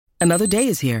Another day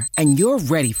is here, and you're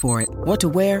ready for it. What to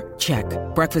wear? Check.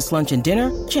 Breakfast, lunch, and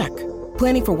dinner? Check.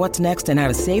 Planning for what's next and how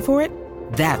to save for it?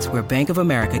 That's where Bank of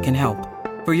America can help.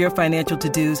 For your financial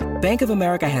to-dos, Bank of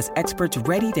America has experts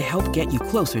ready to help get you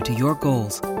closer to your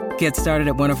goals. Get started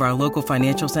at one of our local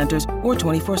financial centers or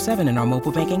 24/7 in our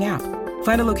mobile banking app.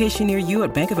 Find a location near you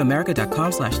at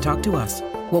bankofamerica.com/talktous.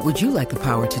 What would you like the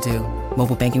power to do?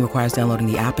 Mobile banking requires downloading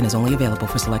the app and is only available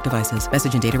for select devices.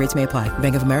 Message and data rates may apply.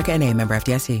 Bank of America N.A., member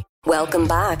FDIC. Welcome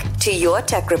back to Your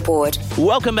Tech Report.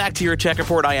 Welcome back to Your Tech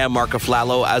Report. I am Mark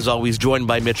Aflalo, as always, joined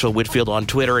by Mitchell Whitfield on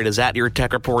Twitter. It is at Your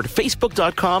Tech Report,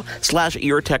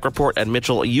 Facebook.com/Your Tech Report, and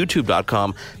Mitchell,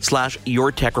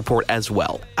 YouTube.com/Your Tech Report as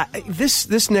well.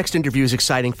 This next interview is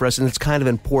exciting for us, and it's kind of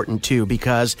important, too,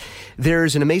 because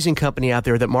there's an amazing company out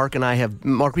there that Mark,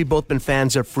 we've both been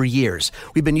fans of for years.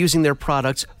 We've been using their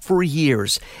products for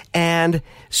years. And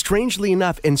strangely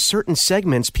enough, in certain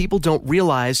segments, people don't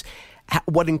realize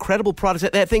what incredible products.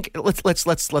 I think let's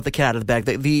let the cat out of the bag.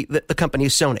 The company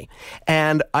is Sony,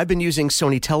 and I've been using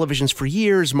Sony televisions for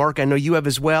years. Mark, I know you have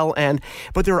as well.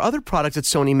 But there are other products that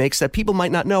Sony makes that people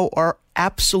might not know are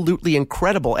absolutely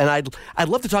incredible, and I'd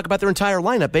love to talk about their entire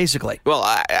lineup, basically. Well,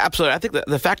 absolutely. I think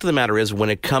the fact of the matter is, when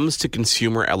it comes to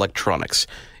consumer electronics,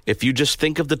 if you just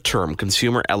think of the term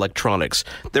consumer electronics,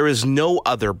 there is no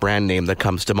other brand name that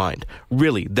comes to mind.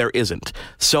 Really, there isn't.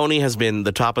 Sony has been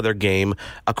the top of their game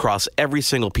across every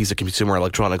single piece of consumer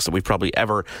electronics that we've probably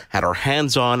ever had our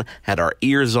hands on, had our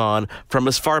ears on, from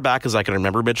as far back as I can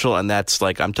remember, Mitchell, and that's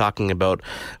like, I'm talking about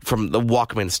from the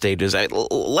Walkman stages.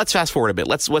 Let's fast forward a bit.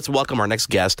 Let's welcome our next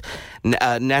guest,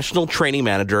 National Training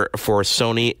Manager for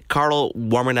Sony, Karl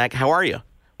Warmanek. How are you?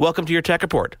 Welcome to Your Tech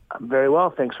Report. I'm very well.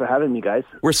 Thanks for having me, guys.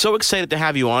 We're so excited to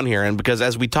have you on here, and because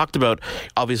as we talked about,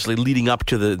 obviously leading up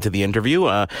to the interview,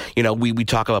 we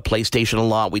talk about PlayStation a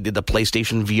lot. We did the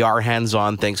PlayStation VR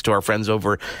hands-on thanks to our friends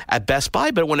over at Best Buy.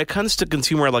 But when it comes to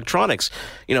consumer electronics,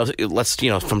 from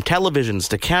televisions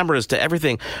to cameras to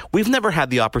everything, we've never had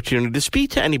the opportunity to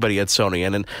speak to anybody at Sony,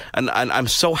 and I'm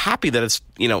so happy that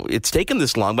it's taken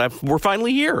this long, but we're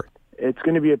finally here. It's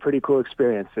going to be a pretty cool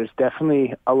experience. There's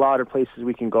definitely a lot of places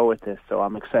we can go with this, so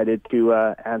I'm excited to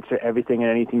answer everything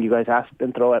and anything you guys ask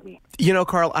and throw at me.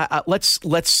 Karl, let's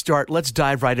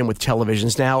dive right in with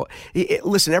televisions. Now,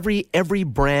 listen, every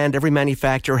brand, every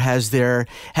manufacturer has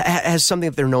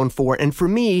something that they're known for, and for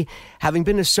me, having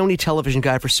been a Sony television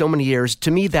guy for so many years,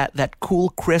 to me that cool,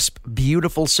 crisp,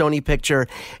 beautiful Sony picture,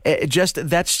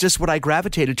 that's just what I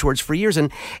gravitated towards for years.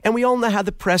 And we all know how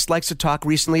the press likes to talk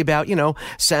recently about,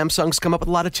 Samsung's come up with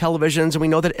a lot of televisions, and we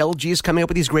know that LG is coming up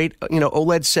with these great,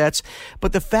 OLED sets.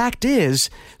 But the fact is,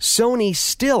 Sony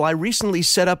still, I recently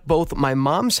set up both my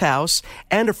mom's house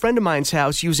and a friend of mine's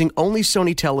house using only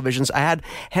Sony televisions. I had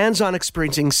hands-on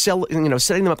experiencing, setting them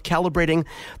up, calibrating.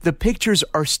 The pictures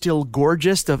are still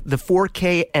gorgeous. The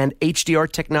 4K and HDR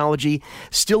technology,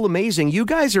 still amazing. You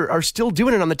guys are still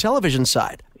doing it on the television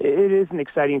side. It is an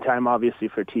exciting time, obviously,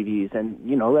 for TVs. And,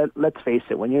 let's face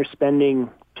it, when you're spending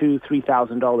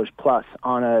 $2,000-$3,000 plus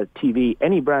on a TV,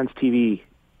 any brand's TV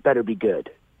better be good.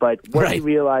 But what you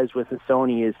realize with the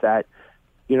Sony is that,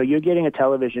 you're getting a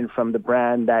television from the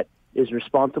brand that is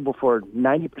responsible for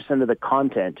 90% of the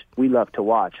content we love to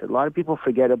watch. A lot of people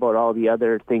forget about all the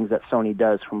other things that Sony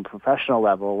does from a professional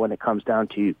level when it comes down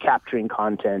to capturing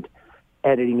content,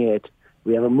 editing it.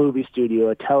 We have a movie studio,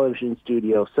 a television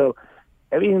studio. So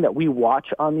everything that we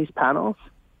watch on these panels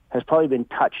has probably been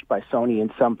touched by Sony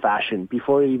in some fashion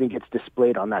before it even gets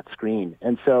displayed on that screen.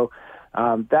 And so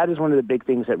that is one of the big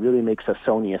things that really makes a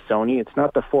Sony. It's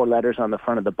not the 4 letters on the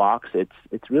front of the box.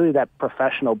 It's really that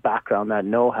professional background, that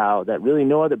know-how that really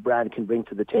no other brand can bring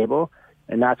to the table.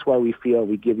 And that's why we feel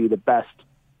we give you the best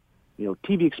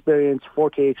TV experience,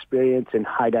 4K experience, and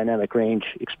high dynamic range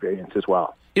experience as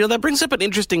well. That brings up an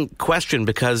interesting question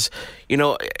because,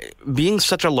 being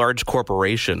such a large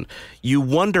corporation, you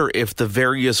wonder if the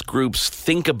various groups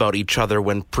think about each other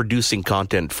when producing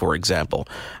content, for example.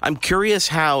 I'm curious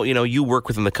how, you work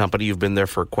within the company. You've been there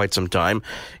for quite some time.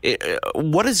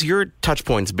 What has your touch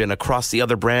points been across the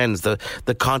other brands, the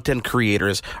content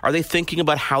creators? Are they thinking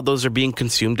about how those are being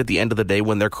consumed at the end of the day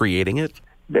when they're creating it?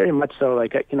 Very much so.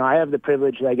 I have the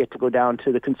privilege that I get to go down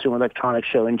to the Consumer Electronics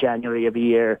Show in January of a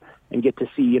year and get to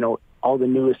see, all the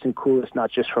newest and coolest,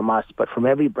 not just from us, but from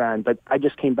every brand. But I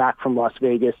just came back from Las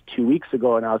Vegas 2 weeks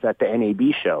ago, and I was at the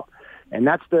NAB show. And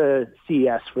that's the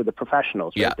CES for the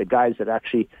professionals, right? The guys that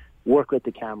actually work with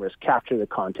the cameras, capture the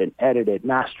content, edit it,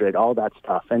 master it, all that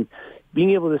stuff. And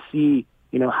being able to see,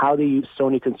 how they use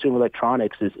Sony Consumer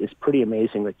Electronics is pretty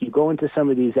amazing. You go into some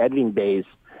of these editing bays,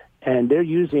 and they're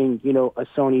using, a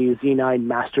Sony Z9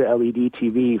 Master LED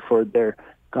TV for their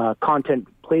content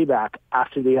playback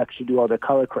after they actually do all their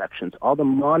color corrections. All the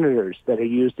monitors that are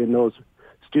used in those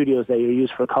studios that are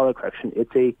used for color correction,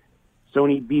 it's a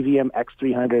Sony BVM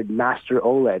X300 Master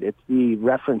OLED. It's the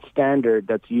reference standard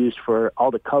that's used for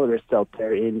all the colorists out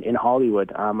there in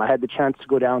Hollywood. I had the chance to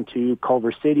go down to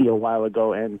Culver City a while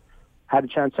ago and had a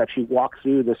chance to actually walk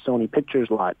through the Sony Pictures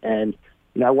lot. And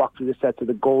I walked through the sets of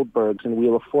the Goldbergs and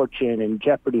Wheel of Fortune and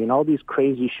Jeopardy and all these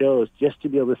crazy shows just to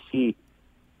be able to see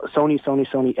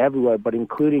Sony everywhere, but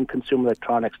including consumer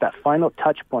electronics. That final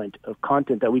touch point of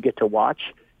content that we get to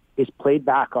watch is played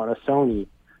back on a Sony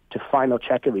to final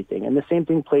check everything. And the same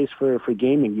thing plays for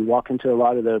gaming. You walk into a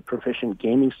lot of the proficient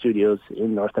gaming studios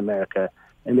in North America,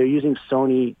 and they're using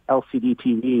Sony LCD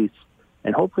TVs,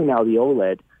 and hopefully now the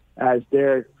OLED, as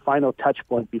their final touch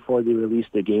point before they release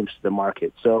their games to the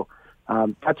market. So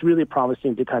that's really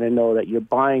promising to kind of know that you're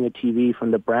buying a TV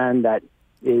from the brand that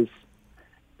is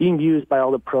being used by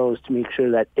all the pros to make sure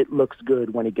that it looks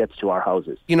good when it gets to our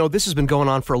houses. This has been going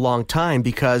on for a long time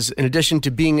because in addition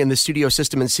to being in the studio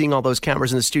system and seeing all those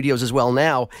cameras in the studios as well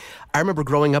now, I remember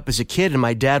growing up as a kid and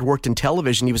my dad worked in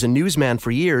television. He was a newsman for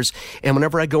years. And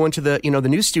whenever I go into the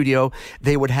news studio,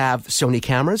 they would have Sony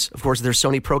cameras. Of course, there's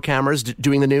Sony Pro cameras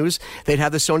doing the news. They'd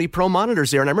have the Sony Pro monitors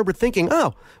there. And I remember thinking,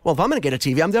 oh, well, if I'm going to get a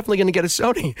TV, I'm definitely going to get a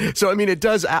Sony. So,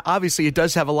 it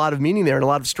does have a lot of meaning there and a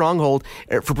lot of stronghold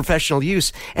for professional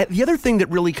use. And the other thing that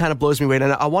really kind of blows me away, and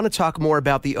I want to talk more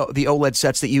about the OLED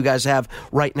sets that you guys have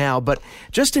right now, but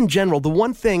just in general, the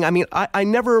one thing,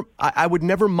 I would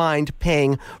never mind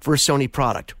paying for a Sony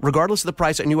product. Regardless of the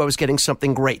price, I knew I was getting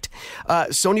something great.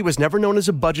 Sony was never known as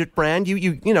a budget brand. You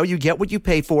get what you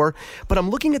pay for, but I'm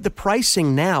looking at the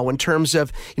pricing now in terms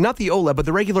of, not the OLED, but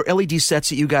the regular LED sets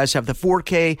that you guys have, the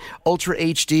 4K, Ultra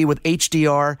HD with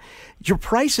HDR. Your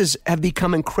prices have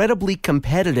become incredibly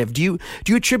competitive. Do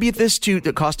you attribute this to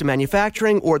the cost of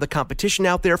manufacturing or the competition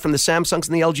out there from the Samsungs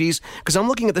and the LGs? Because I'm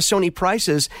looking at the Sony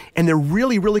prices, and they're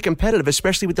really, really competitive,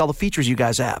 especially with all the features you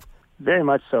guys have. Very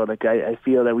much so. I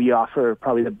feel that we offer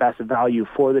probably the best value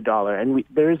for the dollar, and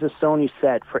there is a Sony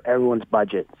set for everyone's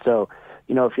budget. So,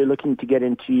 if you're looking to get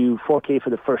into 4K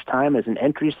for the first time as an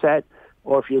entry set,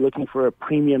 or if you're looking for a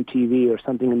premium TV or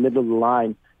something in the middle of the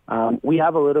line, we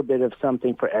have a little bit of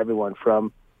something for everyone,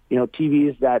 from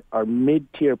TVs that are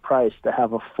mid-tier priced that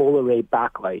have a full array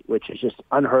backlight, which is just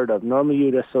unheard of. Normally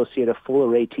you'd associate a full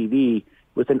array TV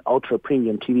with an ultra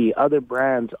premium TV. Other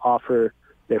brands offer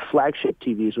their flagship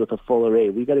TVs with a full array.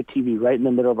 We got a TV right in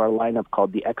the middle of our lineup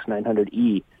called the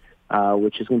X900E,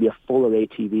 which is going to be a full array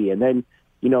TV. And then,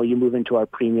 you move into our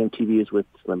premium TVs with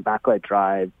slim backlight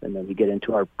drives, and then we get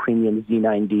into our premium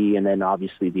Z9D, and then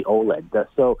obviously the OLED.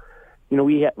 So,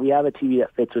 we have a TV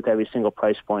that fits with every single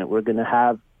price point. We're going to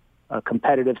have a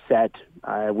competitive set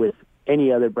with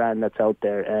any other brand that's out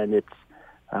there, and it's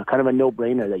kind of a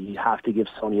no-brainer that you have to give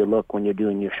Sony a look when you're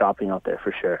doing your shopping out there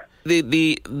for sure.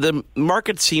 The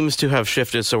market seems to have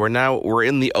shifted, so we're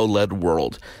in the OLED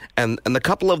world, and a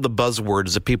couple of the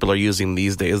buzzwords that people are using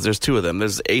these days, there's two of them.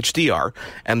 There's HDR,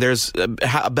 and there's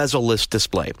a bezel-less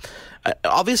display.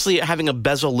 Obviously, having a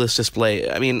bezel-less display,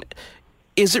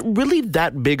 is it really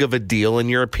that big of a deal, in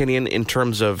your opinion, in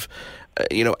terms of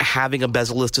having a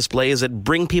bezel-less display? Does it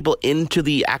bring people into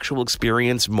the actual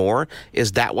experience more?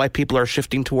 Is that why people are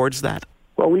shifting towards that?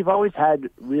 Well, we've always had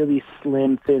really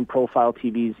slim, thin profile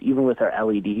TVs, even with our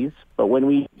LEDs. But when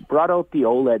we brought out the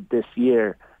OLED this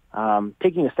year,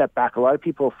 taking a step back, a lot of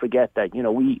people forget that,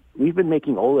 we've been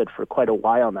making OLED for quite a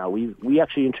while now. We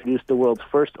actually introduced the world's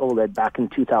first OLED back in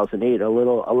 2008, a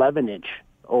little 11-inch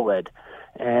OLED.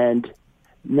 And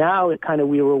now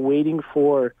we were waiting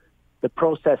for the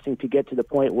processing to get to the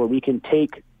point where we can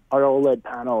take our OLED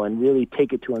panel and really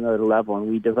take it to another level. And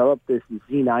we developed this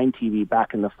Z9 TV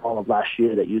back in the fall of last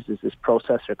year that uses this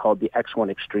processor called the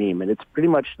X1 Extreme. And it's pretty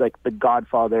much like the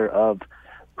godfather of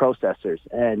processors.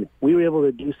 And we were able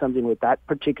to do something with that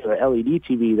particular LED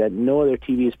TV that no other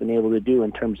TV has been able to do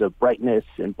in terms of brightness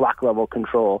and black level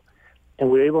control.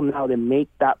 And we're able now to make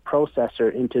that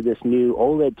processor into this new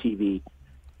OLED TV.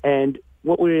 And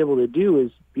what we're able to do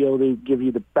is be able to give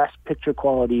you the best picture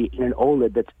quality in an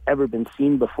OLED that's ever been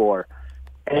seen before,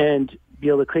 and be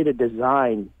able to create a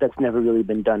design that's never really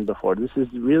been done before. This is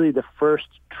really the first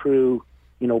true,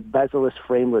 bezel-less,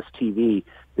 frameless TV.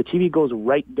 The TV goes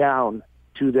right down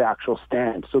to the actual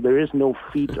stand, so there is no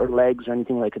feet or legs or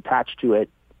anything like attached to it.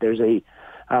 There's a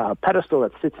pedestal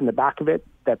that sits in the back of it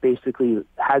that basically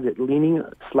has it leaning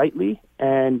slightly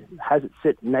and has it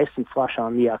sit nice and flush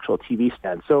on the actual TV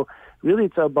stand. So really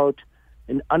it's about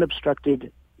an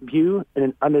unobstructed view and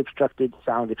an unobstructed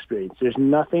sound experience. There's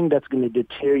nothing that's going to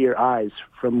deter your eyes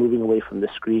from moving away from the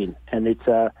screen. And it's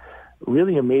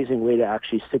really amazing way to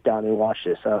actually sit down and watch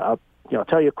this. I'll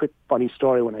tell you a quick funny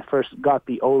story. When I first got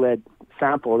the OLED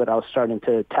sample that I was starting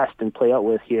to test and play out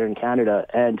with here in Canada,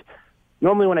 and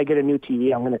normally when I get a new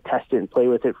TV, I'm going to test it and play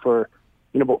with it for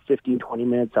about 15, 20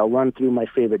 minutes. I'll run through my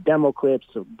favorite demo clips,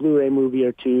 a Blu-ray movie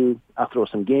or two. I'll throw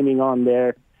some gaming on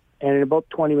there. And in about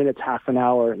 20 minutes, half an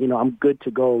hour, I'm good to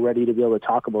go, ready to be able to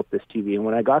talk about this TV. And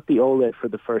when I got the OLED for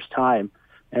the first time,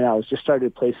 and I was just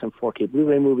started to play some 4K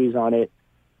Blu-ray movies on it,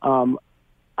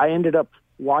 I ended up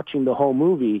watching the whole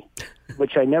movie,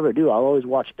 which I never do. I'll always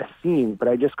watch a scene, but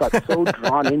I just got so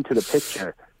drawn into the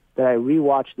picture that I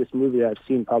rewatched this movie that I've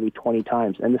seen probably 20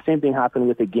 times. And the same thing happened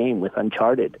with a game, with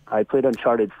Uncharted. I played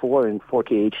Uncharted 4 in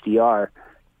 4K HDR,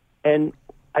 and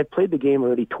I played the game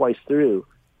already twice through.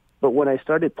 But when I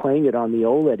started playing it on the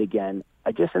OLED again,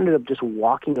 I just ended up just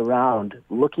walking around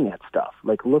looking at stuff,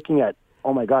 like looking at,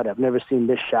 oh my God, I've never seen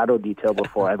this shadow detail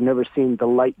before. I've never seen the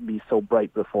light be so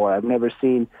bright before. I've never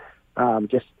seen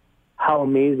just how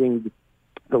amazing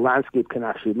the landscape can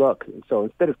actually look. And so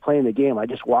instead of playing the game, I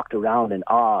just walked around in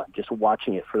awe, just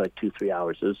watching it for like 2-3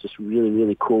 hours. It was just a really,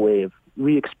 really cool way of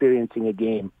re-experiencing a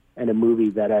game and a movie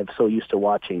that I'm so used to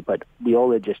watching. But the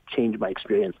OLED just changed my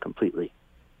experience completely.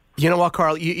 You know what,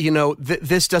 Carl?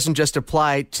 This doesn't just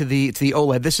apply to the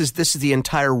OLED. This is the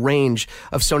entire range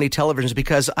of Sony televisions,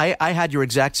 because I had your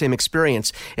exact same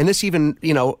experience. And this even,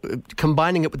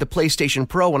 combining it with the PlayStation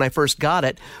Pro when I first got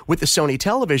it with the Sony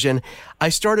television, I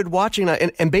started watching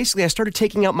and basically I started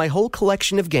taking out my whole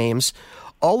collection of games,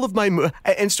 all of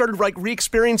and started like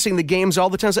re-experiencing the games all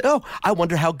the time. Like, oh, I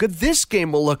wonder how good this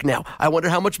game will look now. I wonder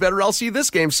how much better I'll see this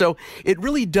game. So it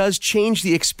really does change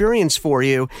the experience for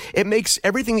you. It makes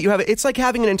everything that you have, it's like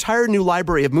having an entire new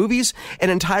library of movies,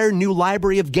 an entire new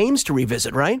library of games to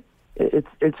revisit, right?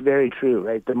 It's very true,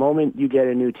 right? The moment you get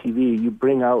a new TV, you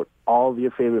bring out all of your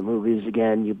favorite movies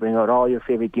again. You bring out all your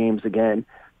favorite games again.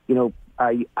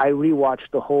 I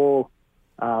rewatched the whole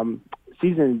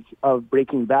seasons of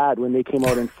Breaking Bad when they came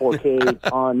out in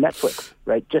 4K on Netflix,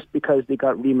 right? Just because they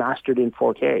got remastered in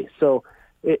 4K. So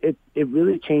it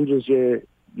really changes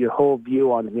your whole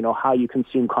view on, how you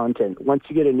consume content. Once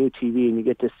you get a new TV and you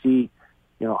get to see,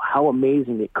 how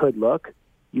amazing it could look,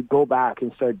 you go back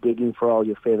and start digging for all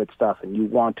your favorite stuff, and you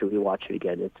want to rewatch it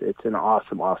again. It's an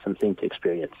awesome, awesome thing to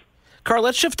experience. Carl,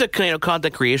 let's shift to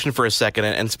content creation for a second,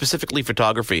 and specifically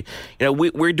photography.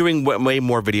 We're doing way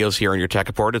more videos here on your Tech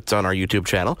Report. It's on our YouTube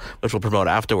channel, which we'll promote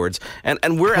afterwards.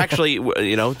 And we're actually,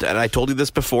 and I told you this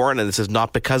before, and this is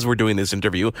not because we're doing this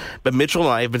interview, but Mitchell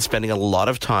and I have been spending a lot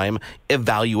of time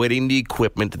evaluating the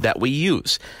equipment that we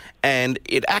use. And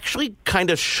it actually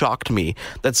kind of shocked me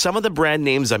that some of the brand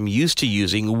names I'm used to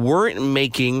using weren't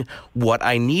making what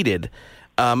I needed,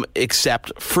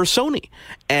 except for Sony.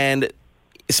 And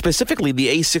specifically, the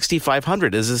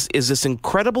A6500 is this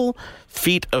incredible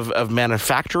feat of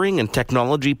manufacturing and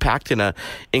technology packed in an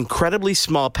incredibly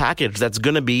small package that's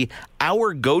going to be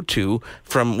our go-to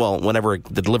from, whenever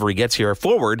the delivery gets here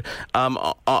forward,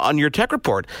 on your Tech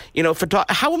Report.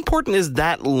 How important is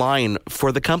that line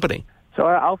for the company? So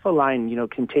our Alpha line,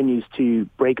 continues to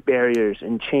break barriers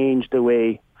and change the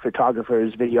way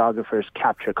photographers, videographers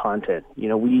capture content.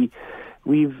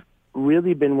 We've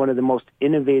really been one of the most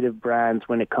innovative brands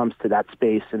when it comes to that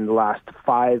space in the last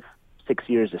 5-6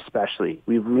 years especially.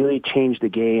 We've really changed the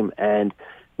game, and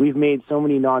we've made so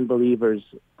many non-believers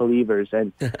believers.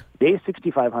 And the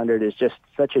A6500 is just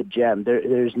such a gem.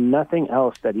 There's nothing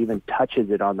else that even touches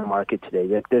it on the market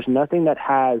today. There's nothing that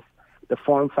has the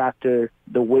form factor,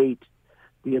 the weight,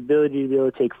 the ability to be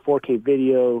able to take 4K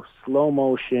video, slow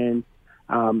motion,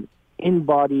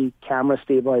 in-body camera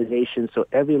stabilization, so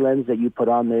every lens that you put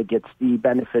on there gets the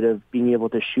benefit of being able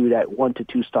to shoot at 1 to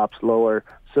 2 stops lower.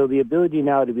 So the ability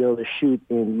now to be able to shoot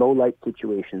in low-light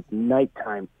situations,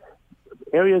 nighttime,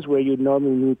 areas where you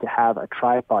normally need to have a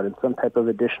tripod and some type of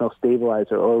additional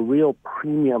stabilizer or a real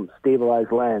premium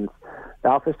stabilized lens, the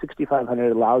Alpha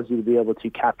 6500 allows you to be able to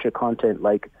capture content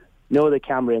like no other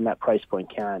camera in that price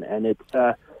point can. And it's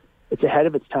ahead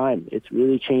of its time. It's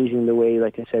really changing the way,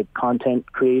 like I said,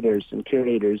 content creators and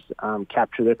curators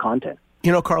capture their content.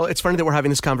 Carl, it's funny that we're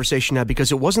having this conversation now,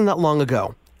 because it wasn't that long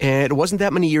ago, and it wasn't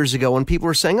that many years ago, when people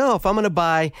were saying, oh, if I'm going to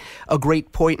buy a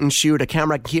great point and shoot, a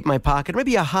camera I can keep in my pocket,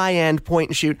 maybe a high-end point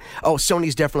and shoot,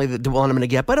 Sony's definitely the one I'm going to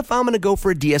get. But if I'm going to go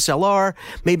for a DSLR,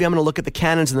 maybe I'm going to look at the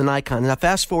Canons and the Nikon. Now,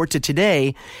 fast forward to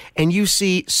today, and you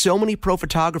see so many pro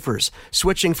photographers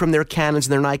switching from their Canons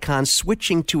and their Nikons,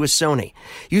 switching to a Sony.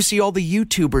 You see all the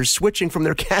YouTubers switching from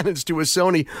their Canons to a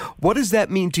Sony. What does that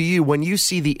mean to you when you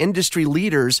see the industry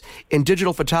leaders in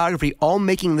digital photography all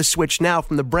making the switch now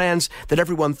from the brands that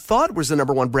everyone thought was the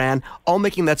number one brand, all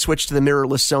making that switch to the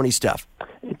mirrorless Sony stuff?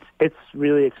 It's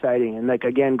really exciting. And like,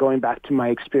 again, going back to my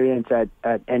experience at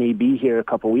NAB here a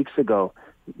couple weeks ago,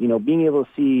 being able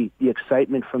to see the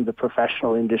excitement from the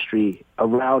professional industry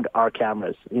around our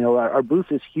cameras. Our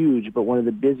booth is huge, but one of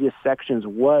the busiest sections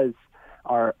was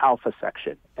our Alpha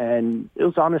section. And it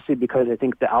was honestly because I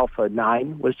think the Alpha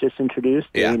 9 was just introduced,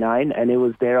 the A9, and it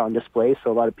was there on display,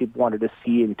 so a lot of people wanted to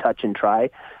see and touch and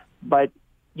try. But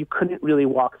you couldn't really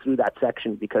walk through that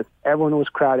section because everyone was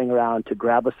crowding around to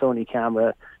grab a Sony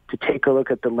camera, to take a look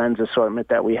at the lens assortment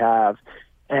that we have,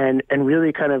 and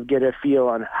really kind of get a feel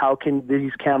on how can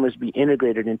these cameras be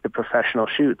integrated into professional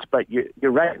shoots. But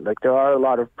you're right, like there are a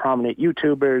lot of prominent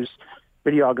YouTubers,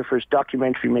 videographers,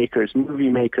 documentary makers, movie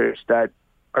makers that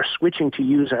are switching to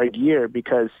use our gear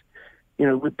because,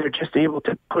 they're just able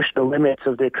to push the limits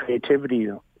of their creativity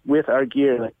with our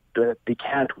gear like they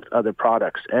can't with other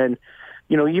products. And,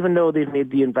 even though they've made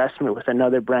the investment with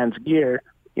another brand's gear,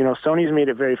 Sony's made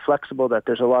it very flexible that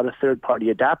there's a lot of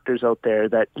third-party adapters out there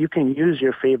that you can use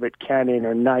your favorite Canon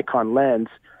or Nikon lens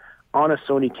on a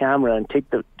Sony camera and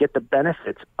get the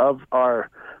benefits of our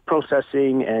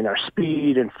processing and our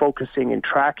speed and focusing and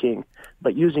tracking,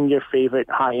 but using your favorite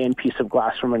high-end piece of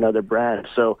glass from another brand.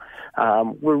 So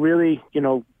we're really,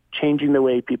 changing the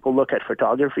way people look at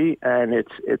photography, and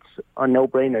it's a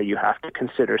no-brainer. You have to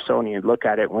consider Sony and look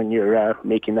at it when you're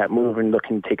making that move and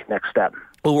looking to take the next step.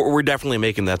 Well, we're definitely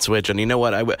making that switch. And you know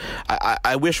what?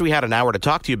 I wish we had an hour to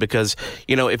talk to you because,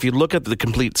 if you look at the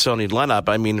complete Sony lineup,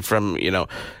 I mean, from,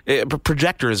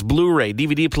 projectors, Blu-ray,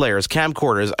 DVD players,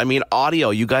 camcorders, I mean,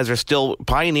 audio, you guys are still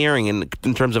pioneering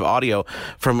in terms of audio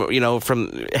from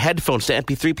headphones to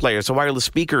MP3 players to wireless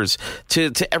speakers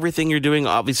to everything you're doing,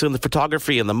 obviously, in the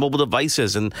photography and the mobile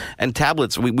devices and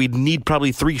tablets. We'd need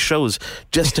probably 3 shows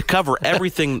just to cover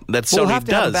everything that Sony does. We'll have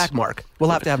to have him back, Mark.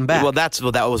 We'll have to have him back. Well, that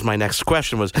was my next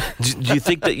question. Was do you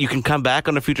think that you can come back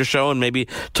on a future show and maybe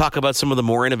talk about some of the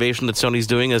more innovation that Sony's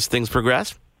doing as things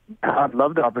progress? I'd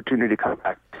love the opportunity to come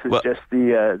back. This is just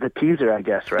the teaser, I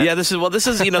guess, right? Yeah, this is what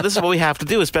we have to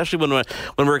do, especially when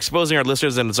we're exposing our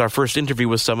listeners and it's our first interview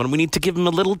with someone. We need to give them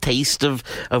a little taste of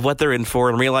what they're in for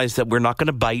and realize that we're not going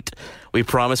to bite. We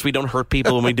promise we don't hurt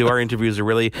people when we do our interviews.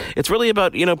 It's really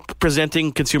about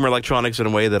presenting consumer electronics in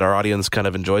a way that our audience kind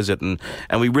of enjoys it, and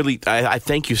we really I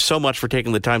thank you so much for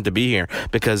taking the time to be here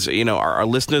because our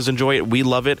listeners enjoy it, we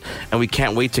love it, and we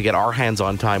can't wait to get our hands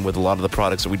on time with a lot of the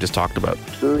products that we just talked about.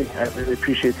 Absolutely. I really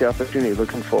appreciate the opportunity.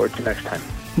 Looking forward to next time.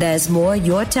 There's more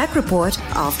Your Tech Report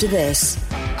after this.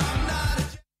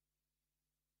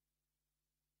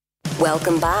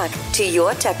 Welcome back to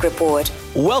Your Tech Report.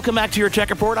 Welcome back to Your Tech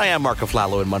Report. I am Mark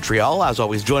Aflalo in Montreal. As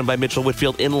always, joined by Mitchell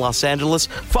Whitfield in Los Angeles.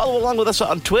 Follow along with us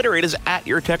on Twitter. It is at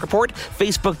Your Tech Report.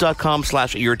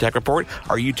 Facebook.com/Your Tech Report.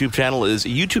 Our YouTube channel is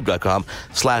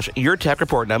YouTube.com/Your Tech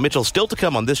Report. Now, Mitchell, still to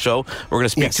come on this show, we're going to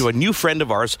speak to a new friend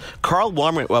of ours, Carl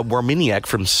Warminiak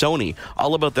from Sony,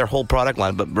 all about their whole product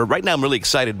line. But right now, I'm really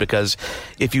excited because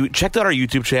if you checked out our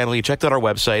YouTube channel, you checked out our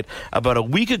website, about a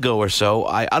week ago or so,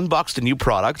 I unboxed a new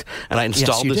product and I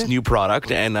installed this new product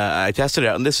and I tested it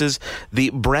out, and this is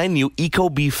the brand new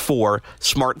ecobee 4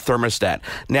 smart thermostat.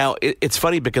 Now, it's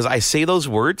funny because I say those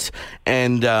words,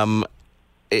 and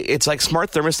it's like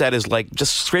smart thermostat is like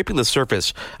just scraping the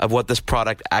surface of what this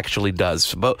product actually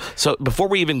does. So before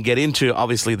we even get into,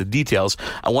 obviously, the details,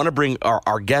 I want to bring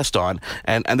our guest on,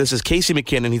 and this is Casey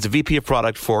McKinnon. He's a VP of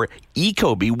Product for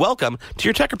ecobee. Welcome to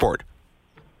Your Tech Report.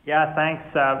 Yeah, thanks.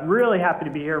 Really happy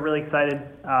to be here. Really excited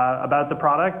about the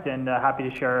product and happy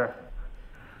to share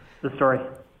the story.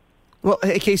 Well,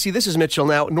 hey, Casey, this is Mitchell.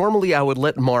 Now, normally I would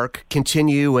let Mark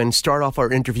continue and start off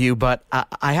our interview, but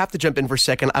I have to jump in for a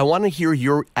second. I want to hear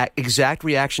your exact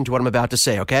reaction to what I'm about to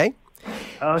say, okay?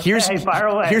 Okay, fire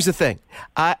away. Here's the thing.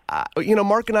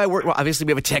 Mark and I, obviously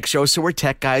we have a tech show, so we're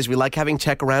tech guys. We like having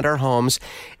tech around our homes.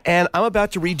 And I'm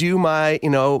about to redo my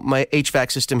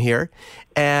HVAC system here.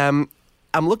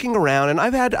 I'm looking around, and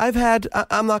I've had,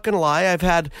 I'm not going to lie, I've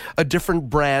had a different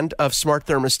brand of smart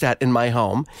thermostat in my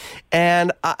home,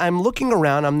 and I'm looking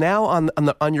around. I'm now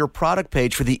on your product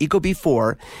page for the ecobee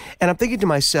 4, and I'm thinking to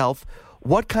myself,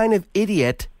 what kind of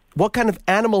idiot, what kind of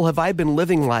animal have I been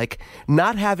living like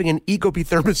not having an ecobee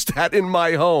thermostat in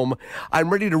my home? I'm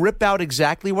ready to rip out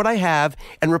exactly what I have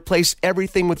and replace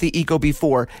everything with the ecobee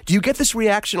 4. Do you get this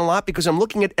reaction a lot? Because I'm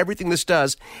looking at everything this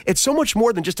does. It's so much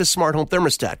more than just a smart home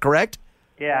thermostat, correct?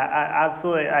 Yeah,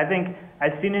 absolutely. I think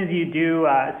as soon as you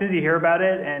hear about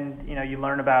it and you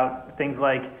learn about things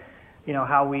like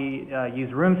how we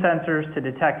use room sensors to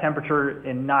detect temperature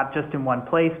in not just in one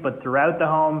place, but throughout the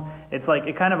home. It's like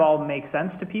it kind of all makes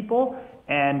sense to people.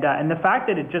 And the fact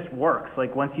that it just works,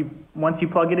 like once you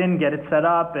plug it in, get it set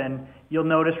up, and you'll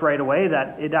notice right away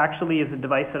that it actually is a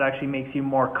device that actually makes you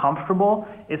more comfortable.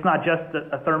 It's not just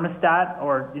a thermostat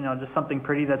or just something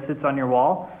pretty that sits on your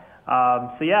wall.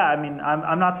 So yeah, I mean,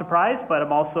 I'm not surprised, but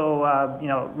I'm also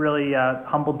really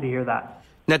humbled to hear that.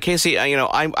 Now, Casey,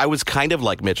 I was kind of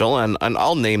like Mitchell, and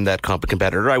I'll name that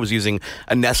competitor. I was using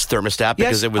a Nest thermostat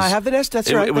because it was. I have the Nest.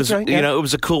 That's right. It was, that's right. Yeah. It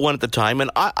was a cool one at the time,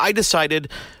 and I decided,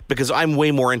 because I'm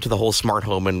way more into the whole smart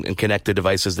home and connected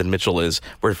devices than Mitchell is.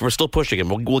 We're still pushing him.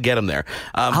 We'll get him there.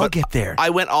 I'll get there. I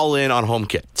went all in on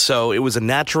HomeKit, so it was a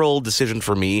natural decision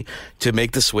for me to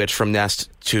make the switch from Nest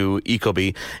to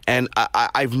Ecobee, and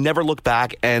I've never looked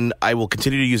back, and I will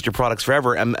continue to use your products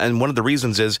forever. And one of the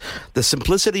reasons is the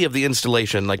simplicity of the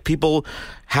installation. Like, people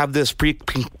have this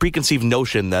preconceived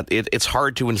notion that it's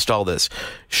hard to install this.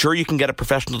 Sure, you can get a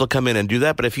professional to come in and do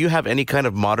that, but if you have any kind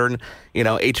of modern,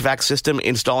 HVAC system,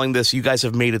 installing this, you guys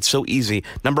have made it so easy.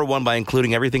 Number one, by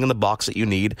including everything in the box that you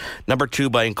need. Number two,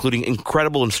 by including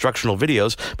incredible instructional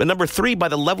videos. But number three, by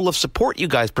the level of support you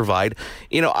guys provide.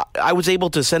 I was able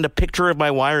to send a picture of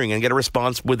my wiring and get a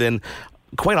response within,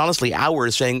 quite honestly,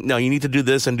 hours, saying, no, you need to do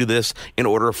this and do this in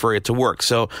order for it to work.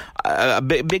 So a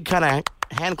big kind of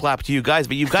hand clap to you guys,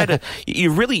 but you've got to,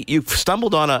 you've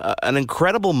stumbled on an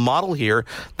incredible model here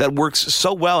that works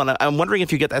so well. And I'm wondering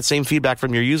if you get that same feedback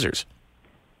from your users.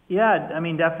 Yeah, I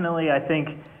mean, definitely. I think,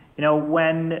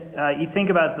 when you think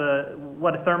about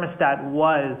what a thermostat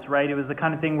was, right, it was the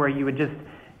kind of thing where you would just,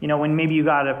 when maybe you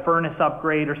got a furnace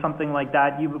upgrade or something like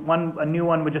that, a new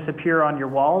one would just appear on your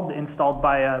wall, installed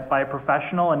by a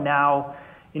professional. And now,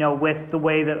 with the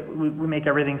way that we make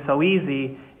everything so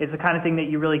easy, it's the kind of thing that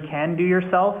you really can do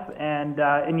yourself. And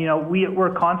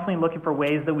we're constantly looking for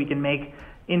ways that we can make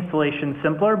installation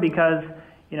simpler, because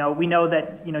we know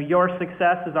that your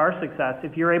success is our success.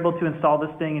 If you're able to install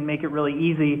this thing and make it really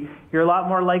easy, you're a lot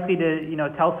more likely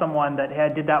to tell someone that, hey, I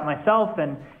did that myself.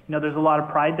 And there's a lot of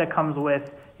pride that comes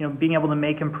with being able to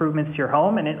make improvements to your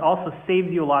home, and it also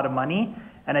saves you a lot of money.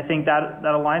 And I think that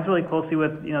aligns really closely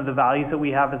with the values that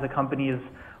we have as a company. Is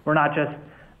we're not just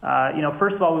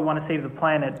first of all, we want to save the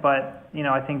planet, but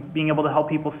I think being able to help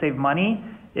people save money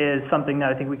is something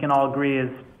that I think we can all agree is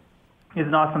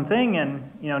an awesome thing.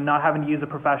 And not having to use a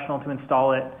professional to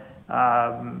install it,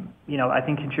 I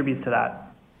think contributes to that.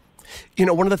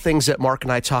 One of the things that Mark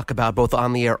and I talk about both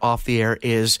on the air, off the air,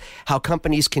 is how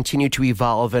companies continue to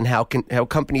evolve and how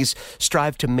companies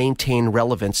strive to maintain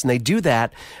relevance. And they do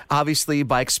that, obviously,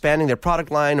 by expanding their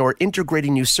product line or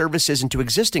integrating new services into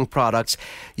existing products.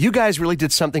 You guys really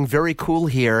did something very cool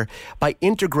here by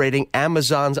integrating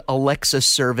Amazon's Alexa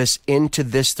service into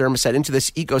this thermostat, into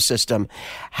this ecosystem.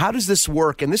 How does this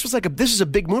work? And this is a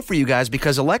big move for you guys,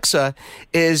 because Alexa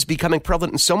is becoming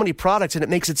prevalent in so many products, and it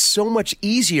makes it so much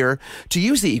easier to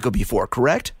use the Ecobee 4,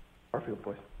 correct?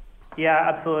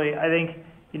 Yeah, absolutely. I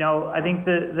think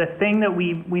the thing that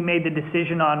we made the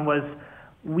decision on was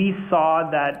we saw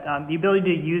that the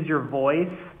ability to use your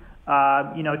voice,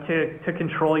 to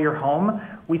control your home,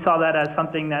 we saw that as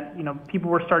something that people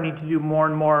were starting to do more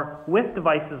and more with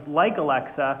devices like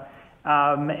Alexa,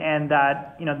 and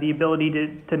that the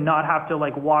ability to not have to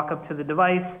walk up to the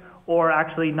device, or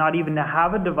actually not even to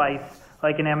have a device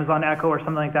like an Amazon Echo or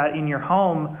something like that in your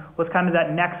home, was kind of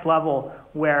that next level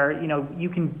where you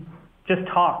can just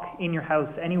talk in your house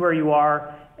anywhere you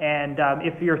are, and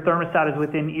if your thermostat is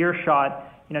within earshot,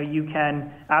 you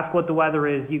can ask what the weather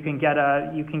is. You can get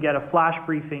a flash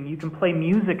briefing. You can play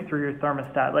music through your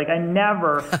thermostat.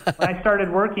 When I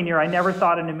started working here, I never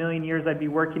thought in a million years I'd be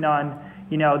working on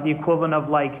the equivalent of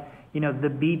the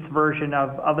Beats version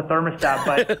of a thermostat.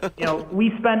 But, we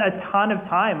spent a ton of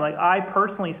time, I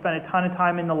personally spent a ton of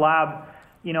time in the lab,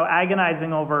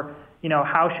 agonizing over,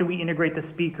 how should we integrate the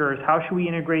speakers? How should we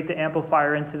integrate the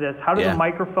amplifier into this? How do the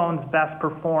microphones best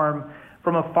perform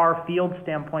from a far field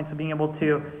standpoint, so being able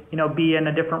to, be in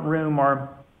a different room, or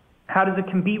how does it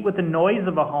compete with the noise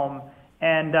of a home?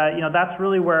 And, that's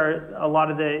really where a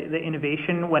lot of the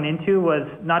innovation went into, was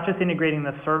not just integrating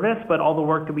the service, but all the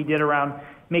work that we did around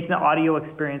making the audio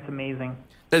experience amazing.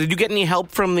 Now, did you get any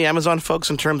help from the Amazon folks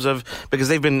in terms of, because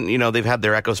they've been, they've had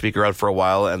their Echo speaker out for a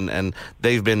while, and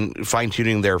they've been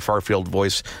fine-tuning their far-field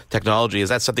voice technology. Is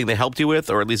that something they helped you with,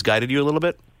 or at least guided you a little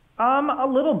bit? A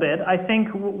little bit. I think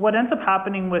what ends up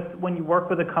happening when you work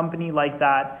with a company like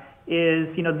that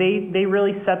is, they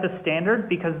really set the standard,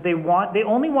 because they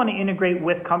only want to integrate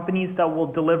with companies that will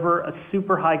deliver a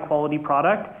super high quality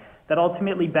product that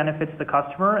ultimately benefits the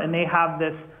customer. And they have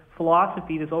this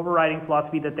philosophy, this overriding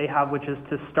philosophy that they have, which is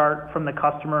to start from the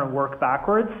customer and work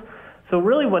backwards. So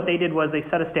really what they did was they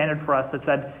set a standard for us that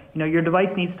said, your device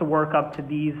needs to work up to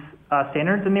these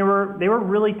standards, and they were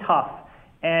really tough.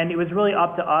 And it was really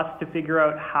up to us to figure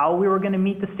out how we were going to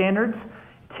meet the standards.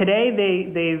 Today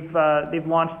they've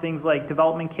launched things like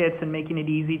development kits and making it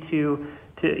easier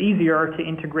to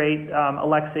integrate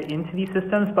Alexa into these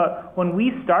systems. But when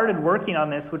we started working on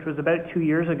this, which was about 2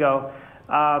 years ago,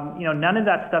 none of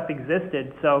that stuff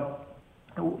existed. So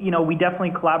we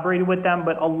definitely collaborated with them,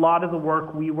 but a lot of the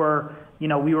work we were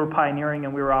pioneering,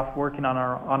 and we were off working on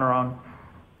our own.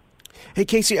 Hey,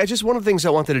 Casey, one of the things I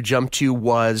wanted to jump to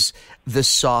was the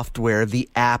software, the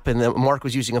app, and Mark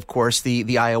was using, of course, the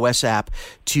iOS app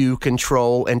to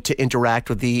control and to interact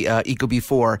with the Ecobee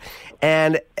 4.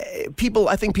 And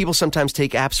I think people sometimes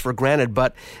take apps for granted,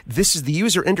 but this is the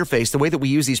user interface, the way that we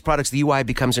use these products, the UI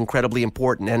becomes incredibly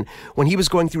important. And when he was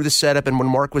going through the setup and when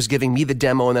Mark was giving me the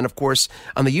demo, and then, of course,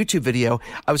 on the YouTube video,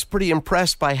 I was pretty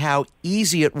impressed by how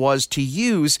easy it was to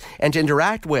use and to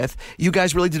interact with. You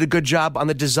guys really did a good job on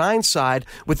the design side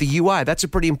with the UI. That's a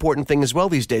pretty important thing as well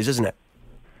these days, isn't it?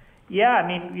 Yeah, I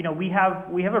mean, we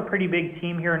have a pretty big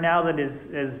team here now that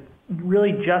is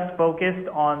really just focused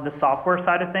on the software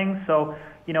side of things. So,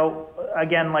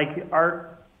 again, like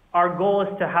our goal is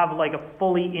to have like a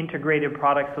fully integrated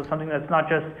product, so something that's not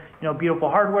just beautiful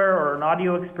hardware or an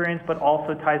audio experience, but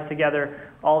also ties together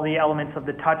all the elements of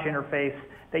the touch interface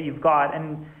that you've got.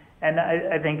 And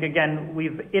I think, again,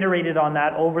 we've iterated on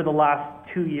that over the last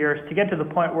 2 years to get to the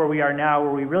point where we are now,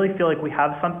 where we really feel like we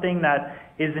have something that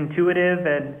is intuitive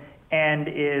and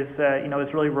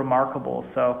is really remarkable.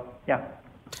 So, yeah.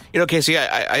 Casey,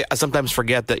 I sometimes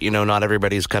forget that, not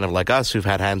everybody's kind of like us who've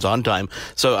had hands-on time.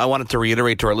 So I wanted to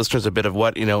reiterate to our listeners a bit of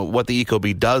what the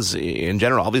Ecobee does in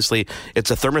general. Obviously, it's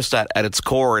a thermostat at its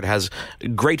core. It has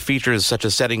great features such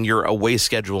as setting your away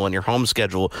schedule and your home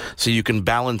schedule so you can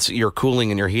balance your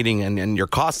cooling and your heating and your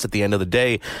costs at the end of the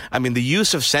day. I mean, the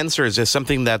use of sensors is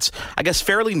something that's, I guess,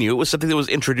 fairly new. It was something that was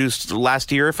introduced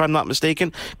last year, if I'm not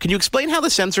mistaken. Can you explain how the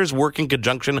sensors work in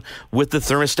conjunction with the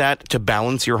thermostat to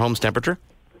balance your home's temperature?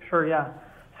 Sure, yeah.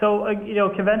 So,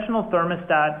 conventional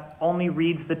thermostat only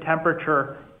reads the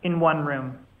temperature in one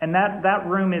room, and that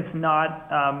room is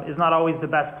not always the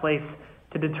best place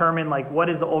to determine like what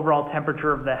is the overall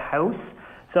temperature of the house.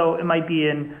 So it might be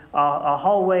in a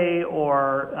hallway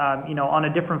or on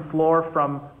a different floor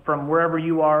from wherever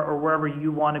you are or wherever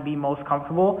you want to be most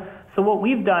comfortable. So what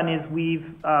we've done is we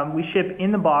ship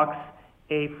in the box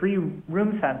a free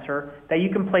room sensor that you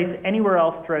can place anywhere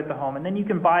else throughout the home, and then you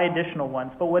can buy additional ones.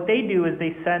 But what they do is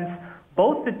they sense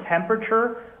both the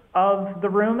temperature of the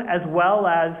room as well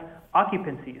as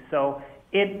occupancy. So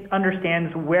it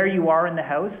understands where you are in the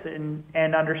house and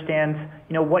understands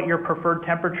what your preferred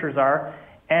temperatures are,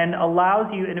 and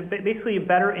allows you, and it basically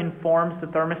better informs the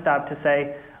thermostat to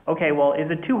say, okay, well, is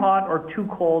it too hot or too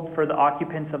cold for the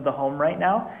occupants of the home right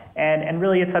now? And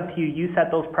really it's up to you. You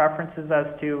set those preferences as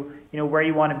to, where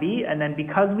you want to be. And then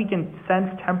because we can sense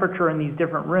temperature in these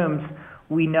different rooms,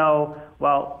 we know,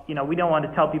 well, we don't want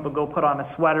to tell people go put on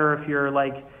a sweater if you're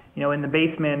like, in the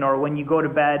basement, or when you go to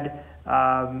bed,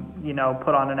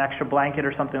 put on an extra blanket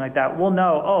or something like that. We'll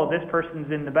know, oh, this person's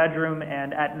in the bedroom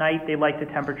and at night they like the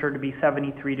temperature to be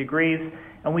 73 degrees.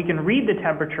 And we can read the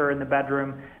temperature in the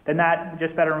bedroom. Then that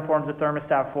just better informs the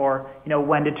thermostat for,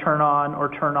 when to turn on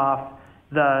or turn off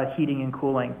the heating and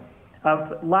cooling.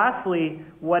 Lastly,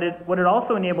 what it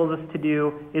also enables us to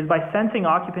do is by sensing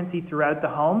occupancy throughout the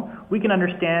home, we can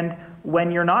understand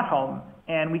when you're not home,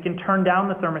 and we can turn down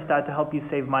the thermostat to help you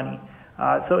save money.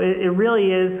 So it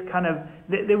really is kind of,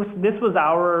 this was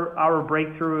our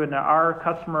breakthrough and our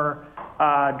customer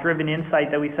driven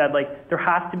insight that we said, like, there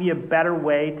has to be a better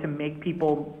way to make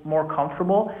people more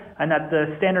comfortable, and that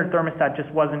the standard thermostat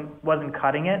just wasn't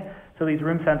cutting it. So these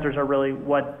room sensors are really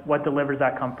what delivers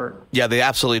that comfort. Yeah, they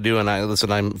absolutely do. And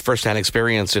I'm firsthand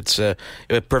experience. It's a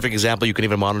perfect example. You can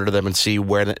even monitor them and see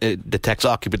where it detects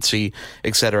occupancy,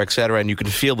 et cetera, and you can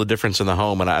feel the difference in the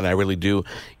home. And I really do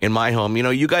in my home.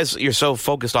 You guys, you're so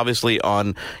focused, obviously,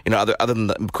 on other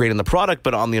than creating the product,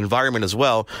 but on the environment as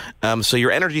well. So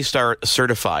you're ENERGY STAR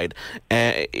certified.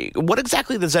 What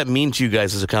exactly does that mean to you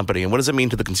guys as a company, and what does it mean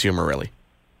to the consumer, really?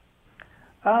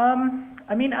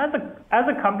 I mean, as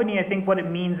a company, I think what it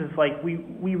means is like we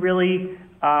really,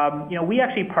 we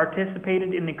actually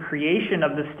participated in the creation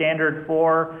of the standard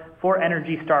for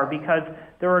ENERGY STAR, because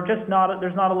there's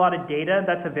not a lot of data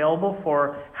that's available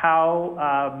for how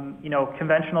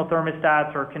conventional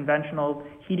thermostats or conventional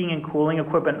heating and cooling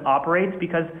equipment operates,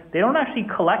 because they don't actually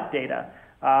collect data.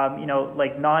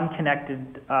 like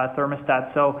non-connected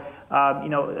thermostats. So,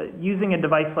 using a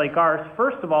device like ours,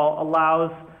 first of all,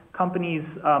 allows companies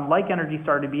like Energy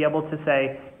Star to be able to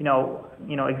say,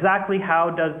 exactly how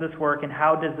does this work and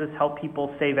how does this help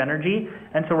people save energy?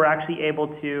 And so we're actually able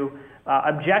to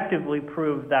objectively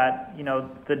prove that,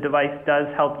 the device does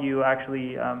help you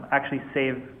actually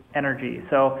save energy.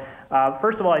 So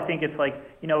first of all, I think it's like,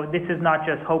 this is not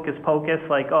just hocus pocus,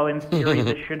 like, oh, in theory,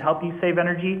 this should help you save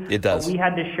energy. It does. But we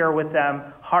had to share with them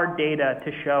hard data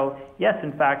to show, yes,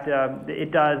 in fact,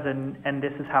 it does, and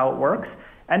this is how it works.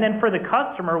 And then for the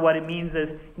customer, what it means is,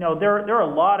 there are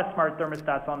a lot of smart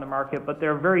thermostats on the market, but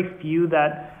there are very few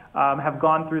that have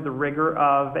gone through the rigor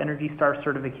of Energy Star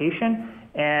certification.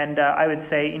 And I would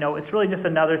say, it's really just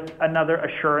another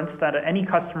assurance that any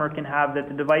customer can have that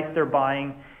the device they're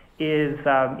buying is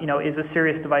a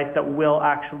serious device that will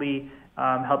actually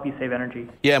help you save energy.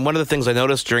 Yeah, and one of the things I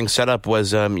noticed during setup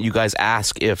was you guys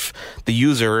ask if the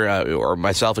user, or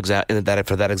myself for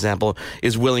that example,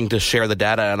 is willing to share the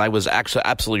data, and I was actually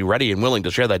absolutely ready and willing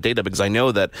to share that data because I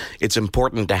know that it's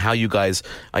important to how you guys,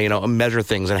 measure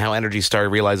things and how Energy Star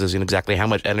realizes exactly how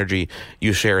much energy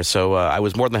you share. So I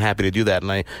was more than happy to do that,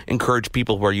 and I encourage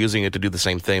people who are using it to do the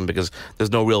same thing because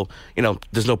there's no real,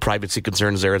 there's no privacy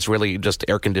concerns there. It's really just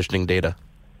air conditioning data.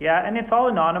 Yeah, and it's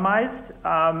all anonymized,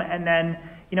 and then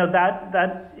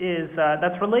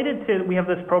that's related to, we have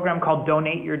this program called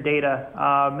Donate Your Data,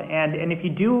 and if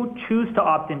you do choose to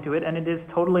opt into it, and it is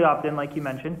totally opt-in like you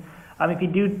mentioned, if you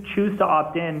do choose to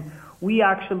opt in, we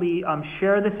actually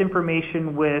share this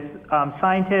information with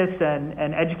scientists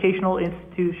and educational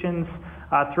institutions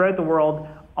throughout the world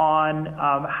on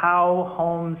how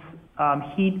homes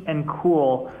heat and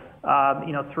cool,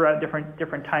 throughout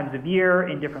different times of year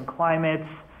in different climates.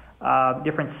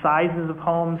 Different sizes of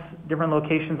homes, different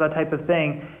locations, that type of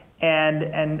thing,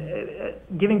 and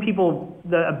giving people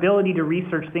the ability to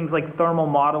research things like thermal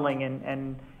modeling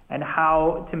and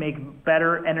how to make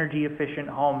better energy efficient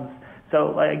homes.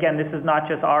 So again, this is not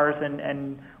just ours,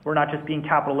 and we're not just being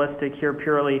capitalistic here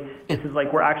purely. This is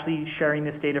like we're actually sharing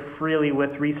this data freely with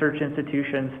research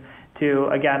institutions to,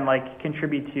 again,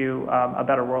 contribute to a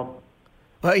better world.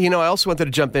 Well, I also wanted to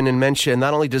jump in and mention,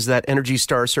 not only does that Energy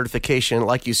Star certification,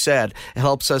 like you said, it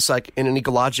helps us in an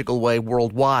ecological way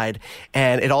worldwide,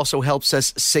 and it also helps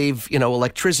us save,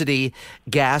 electricity,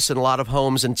 gas in a lot of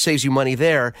homes, and saves you money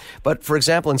there. But for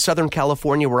example, in Southern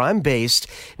California, where I'm based,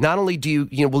 not only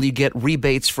will you get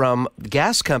rebates from the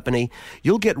gas company,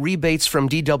 you'll get rebates from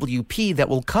DWP that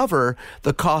will cover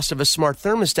the cost of a smart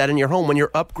thermostat in your home when you're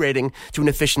upgrading to an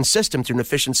efficient system, to an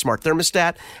efficient smart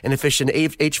thermostat, an efficient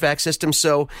HVAC system.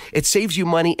 So it saves you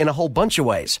money in a whole bunch of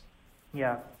ways.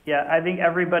 Yeah. I think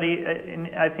everybody,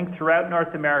 I think throughout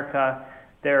North America,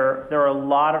 there are a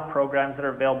lot of programs that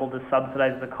are available to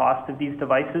subsidize the cost of these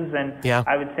devices. And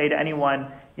I would say to anyone,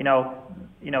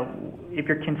 if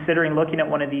you're considering looking at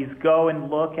one of these, go and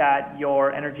look at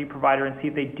your energy provider and see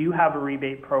if they do have a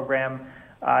rebate program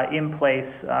in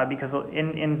place, because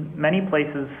in many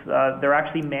places they're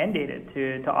actually mandated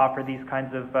to offer these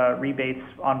kinds of rebates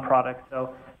on products.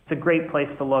 So it's a great place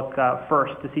to look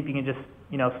first to see if you can just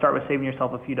start with saving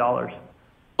yourself a few dollars.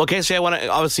 Well, Casey, I want to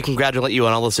obviously congratulate you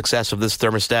on all the success of this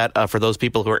thermostat. For those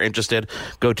people who are interested,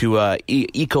 go to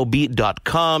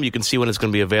ecobee.com. You can see when it's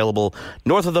going to be available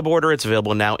north of the border. It's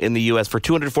available now in the U.S. for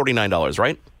 $249,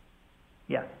 right?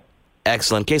 Yes.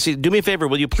 Excellent. Casey, do me a favor.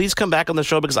 Will you please come back on the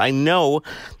show? Because I know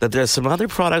that there's some other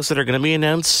products that are going to be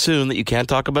announced soon that you can't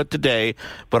talk about today,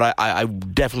 but I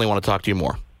definitely want to talk to you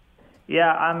more.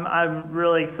 Yeah, I'm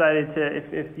really excited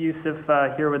to if Yusuf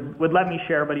here would let me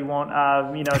share, but he won't.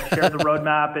 Share the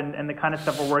roadmap and the kind of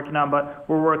stuff we're working on. But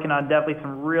we're working on definitely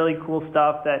some really cool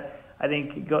stuff that I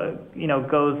think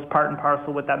goes part and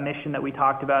parcel with that mission that we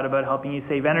talked about helping you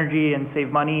save energy and save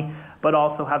money, but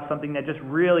also have something that just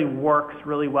really works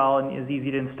really well and is easy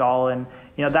to install. And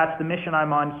that's the mission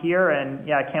I'm on here, and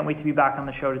I can't wait to be back on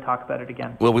the show to talk about it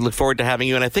again. Well, we look forward to having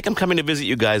you, and I think I'm coming to visit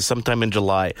you guys sometime in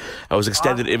July. I was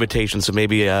extended an invitation, so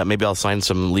maybe I'll sign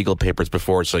some legal papers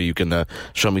before so you can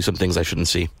show me some things I shouldn't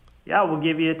see. Yeah, we'll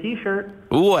give you a T-shirt.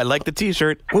 Ooh, I like the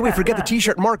T-shirt. Wait, forget the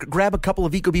T-shirt. Mark, grab a couple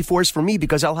of Ecobee 4s for me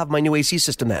because I'll have my new AC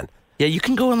system then. Yeah, you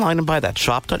can go online and buy that.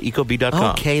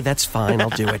 Shop.ecobee.com. Okay, that's fine. I'll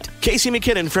do it. Casey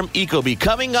McKinnon from Ecobee.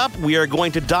 Coming up, we are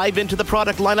going to dive into the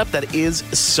product lineup that is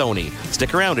Sony.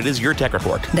 Stick around. It is Your Tech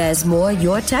Report. There's more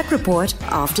Your Tech Report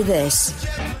after this.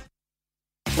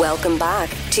 Welcome back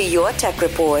to Your Tech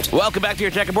Report. Welcome back to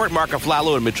Your Tech Report. Mark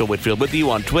Aflalo and Mitchell Whitfield with you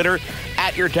on Twitter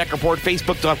at Your Tech Report,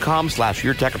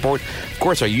 Facebook.com/Your Tech Report. Of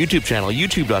course, our YouTube channel,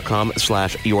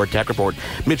 YouTube.com/Your Tech Report.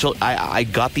 Mitchell, I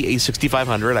got the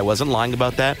A6500. I wasn't lying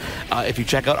about that. If you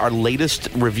check out our latest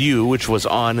review, which was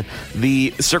on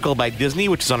the Circle by Disney,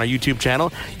 which is on our YouTube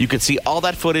channel, you can see all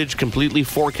that footage completely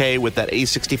 4K with that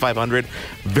A6500.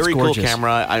 Very cool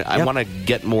camera. I want to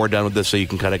get more done with this so you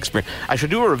can kind of experience. I should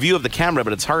do a review of the camera,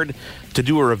 but it's hard to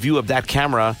do a review of that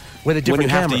camera with a different when you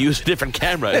camera. have to use a different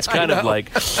camera. It's kind of like,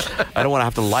 I don't want to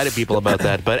have to lie to people about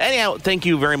that. But anyhow, thank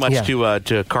you very much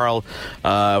to Carl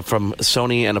from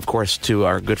Sony, and of course to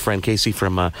our good friend Casey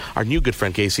from our new good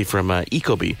friend Casey from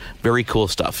Ecobee. Very cool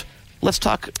stuff. Let's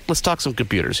talk some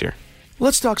computers here.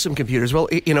 Let's talk some computers. Well,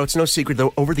 it's no secret,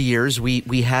 though, over the years,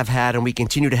 we have had and we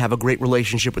continue to have a great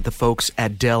relationship with the folks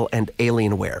at Dell and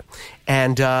Alienware.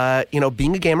 And,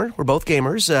 being a gamer, we're both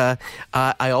gamers.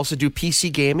 I also do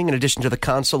PC gaming in addition to the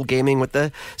console gaming with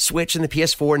the Switch and the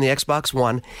PS4 and the Xbox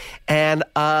One. And,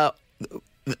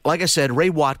 like I said,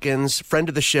 Ray Watkins, friend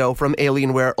of the show from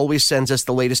Alienware, always sends us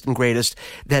the latest and greatest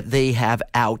that they have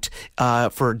out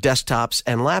for desktops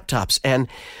and laptops. And,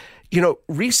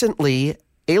 recently,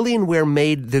 Alienware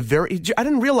made I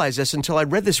didn't realize this until I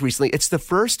read this recently. It's the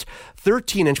first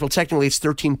 13-inch, well, technically it's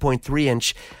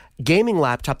 13.3-inch gaming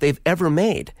laptop they've ever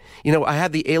made. I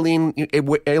had the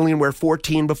Alienware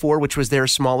 14 before, which was their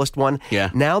smallest one.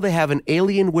 Yeah. Now they have an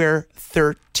Alienware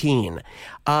 13.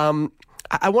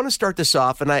 I want to start this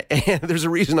off, and there's a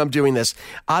reason I'm doing this.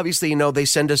 Obviously, they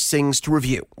send us things to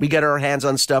review. We get our hands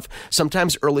on stuff,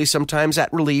 sometimes early, sometimes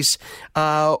at release.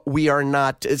 We are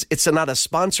not, it's not a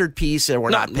sponsored piece, and we're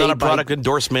not paid not a product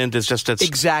endorsement. It's just,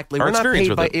 exactly. Our we're not experience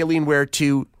paid with by it. Alienware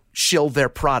to shill their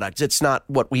products. It's not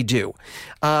what we do.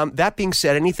 That being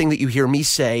said, anything that you hear me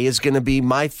say is going to be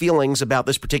my feelings about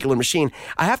this particular machine.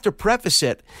 I have to preface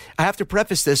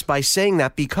this by saying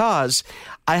that because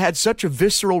I had such a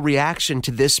visceral reaction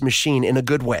to this machine in a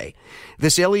good way.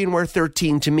 This Alienware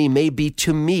 13 to me may be,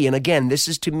 and again, this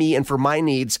is to me and for my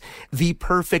needs, the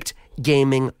perfect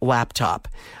gaming laptop.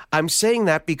 I'm saying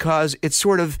that because it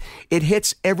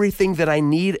hits everything that I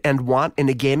need and want in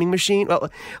a gaming machine. Well,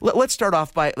 let's start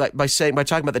off by talking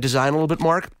about the design a little bit,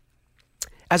 Mark.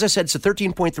 As I said, it's a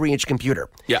 13.3-inch computer.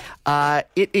 Yeah.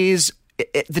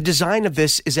 The design of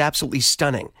this is absolutely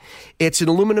stunning. It's an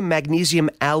aluminum magnesium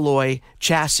alloy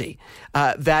chassis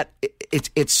that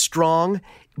it's strong,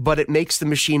 but it makes the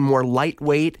machine more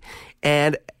lightweight.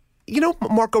 And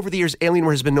Mark, over the years,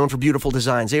 Alienware has been known for beautiful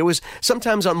designs. They always,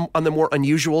 sometimes on the more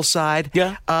unusual side.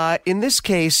 Yeah. In this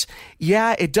case,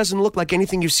 it doesn't look like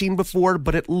anything you've seen before,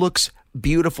 but it looks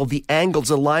beautiful. The angles,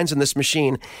 the lines in this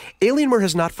machine. Alienware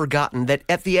has not forgotten that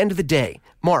at the end of the day,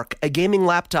 Mark, a gaming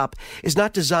laptop is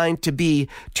not designed to be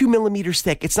 2 millimeters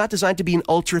thick. It's not designed to be an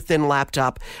ultra-thin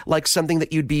laptop like something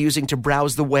that you'd be using to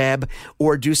browse the web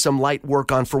or do some light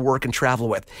work on for work and travel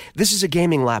with. This is a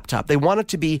gaming laptop. They want it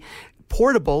to be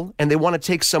portable, and they want to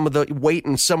take some of the weight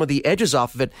and some of the edges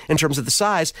off of it in terms of the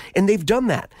size, and they've done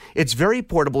that. It's very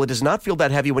portable. It does not feel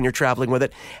that heavy when you're traveling with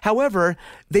it. However,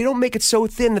 they don't make it so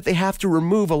thin that they have to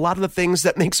remove a lot of the things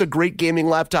that makes a great gaming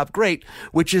laptop great,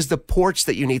 which is the ports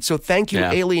that you need. So thank you,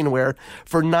 Alienware,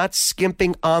 for not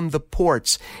skimping on the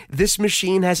ports. This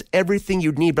machine has everything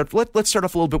you'd need, but let's start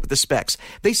off a little bit with the specs.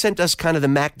 They sent us kind of the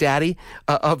Mac Daddy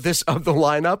of the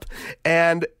lineup,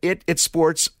 and it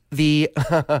sports the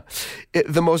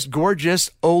most gorgeous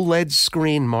OLED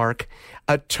screen, Mark.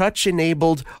 A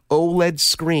touch-enabled OLED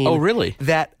screen. Oh, really?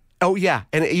 Oh, yeah.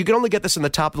 And you can only get this in the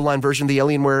top-of-the-line version of the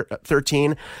Alienware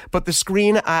 13. But the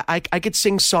screen, I could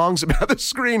sing songs about the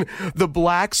screen. The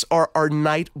blacks are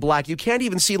night black. You can't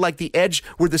even see, like, the edge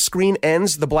where the screen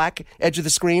ends, the black edge of the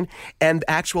screen, and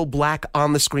actual black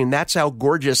on the screen. That's how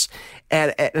gorgeous.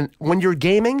 And when you're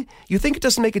gaming, you think it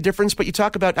doesn't make a difference, but you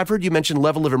talk about, I've heard you mention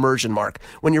level of immersion, Mark.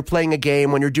 When you're playing a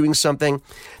game, when you're doing something,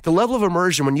 the level of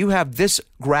immersion, when you have this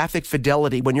graphic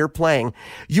fidelity, when you're playing,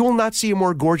 you will not see a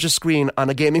more gorgeous screen on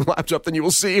a gaming laptop than you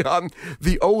will see on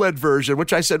the OLED version,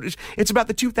 which I said, it's about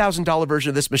the $2,000 version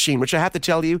of this machine, which I have to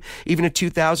tell you, even at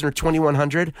 $2,000 or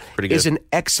 $2,100 is an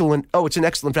excellent, it's an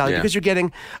excellent value because you're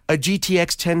getting a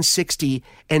GTX 1060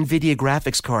 NVIDIA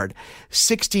graphics card,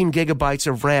 16 gigabytes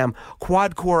of RAM,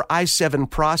 quad-core i7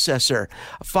 processor,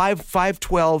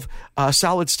 512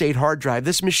 solid-state hard drive.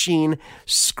 This machine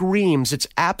screams. It's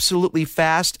absolutely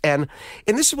fast, and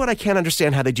this is what I can't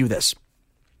understand how they do this.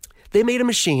 They made a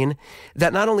machine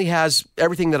that not only has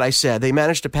everything that I said, they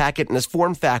managed to pack it in this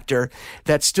form factor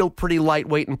that's still pretty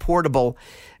lightweight and portable.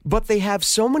 but they have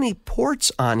so many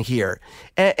ports on here.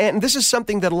 And this is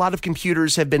something that a lot of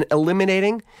computers have been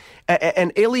eliminating.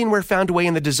 And Alienware found a way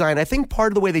in the design. I think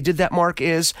part of the way they did that, Mark,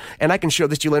 is, and I can show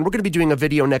this to you, Lynn, we're going to be doing a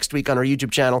video next week on our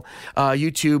YouTube channel,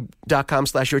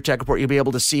 youtube.com/YourTechReport. You'll be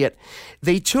able to see it.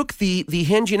 They took the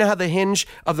hinge, you know how the hinge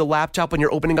of the laptop when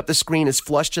you're opening up the screen is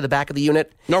flush to the back of the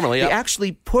unit? Normally, yeah. They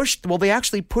actually pushed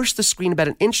the screen about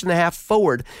 1.5 inches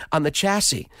forward on the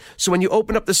chassis. So when you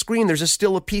open up the screen, there's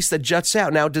still a piece that juts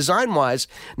out. Now, design-wise,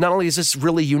 not only is this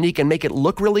really unique and make it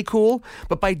look really cool,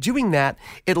 but by doing that,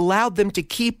 it allowed them to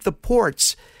keep the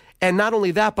ports. And not only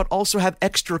that, but also have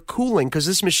extra cooling, because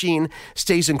this machine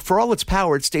stays in, for all its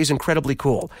power, it stays incredibly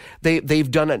cool. They've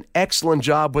done an excellent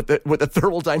job with the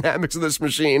thermal dynamics of this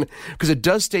machine, because it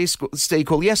does stay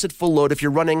cool. Yes, at full load, if you're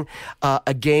running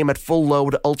a game at full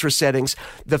load, ultra settings,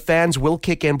 the fans will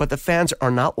kick in, but the fans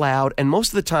are not loud, and most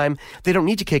of the time they don't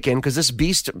need to kick in, because this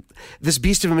beast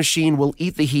of a machine will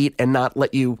eat the heat and not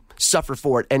let you suffer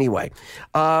for it anyway.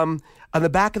 On the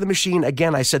back of the machine,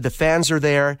 again, I said the fans are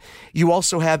there. You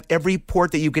also have every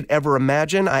port that you could ever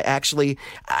imagine.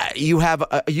 You have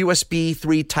a USB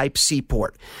 3 Type-C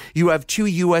port. You have 2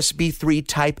 USB 3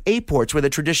 Type-A ports which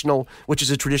is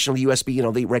a traditional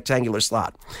USB, the rectangular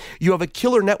slot. You have a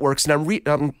Killer Networks, and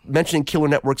I'm mentioning Killer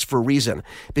Networks for a reason,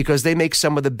 because they make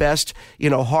some of the best,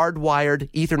 hardwired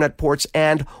Ethernet ports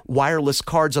and wireless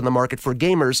cards on the market for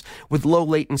gamers with low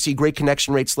latency, great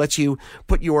connection rates, lets you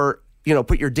put your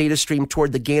data stream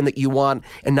toward the game that you want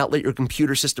and not let your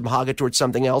computer system hog it towards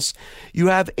something else. You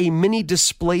have a mini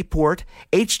display port,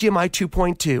 HDMI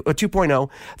 2.0,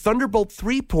 Thunderbolt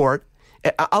 3 port.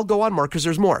 I'll go on, Mark, because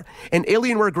there's more. An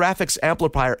Alienware graphics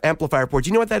amplifier port. Do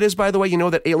you know what that is, by the way? You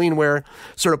know that Alienware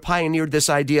sort of pioneered this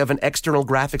idea of an external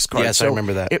graphics card. Yes, I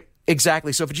remember that.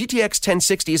 Exactly. So if a GTX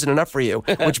 1060 isn't enough for you,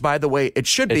 which, by the way, it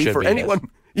should be for anyone...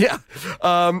 Yes.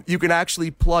 Yeah, you can actually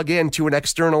plug into an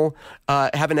external,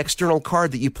 have an external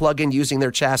card that you plug in using their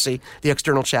chassis, the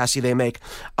external chassis they make.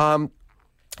 And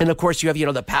of course, you have,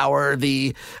 the power,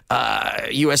 the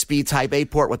USB Type-A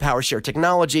port with PowerShare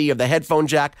technology. You have the headphone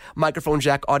jack, microphone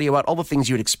jack, audio out, all the things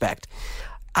you'd expect.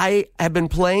 I've been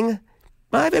playing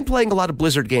a lot of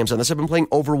Blizzard games on this. I've been playing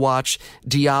Overwatch,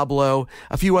 Diablo,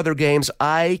 a few other games.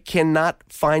 I cannot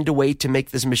find a way to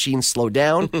make this machine slow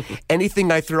down. Anything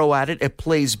I throw at it, it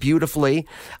plays beautifully.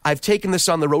 I've taken this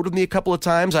on the road with me a couple of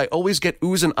times. I always get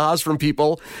oohs and ahs from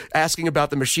people asking about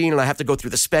the machine, and I have to go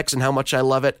through the specs and how much I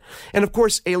love it. And of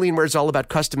course, Alienware is all about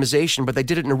customization, but they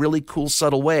did it in a really cool,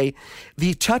 subtle way.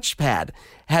 The touchpad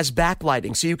has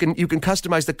backlighting, so you can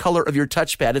customize the color of your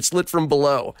touchpad. It's lit from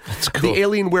below. That's cool. The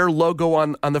Alienware logo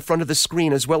on the front of the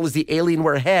screen, as well as the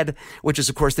Alienware head, which is,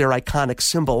 of course, their iconic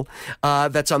symbol,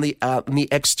 that's on the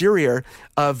exterior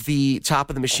of the top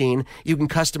of the machine. You can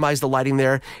customize the lighting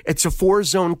there. It's a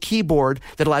 4-zone keyboard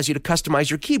that allows you to customize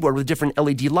your keyboard with different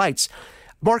LED lights.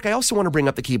 Mark, I also want to bring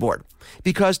up the keyboard,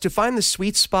 because to find the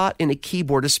sweet spot in a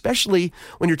keyboard, especially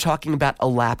when you're talking about a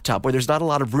laptop where there's not a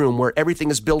lot of room, where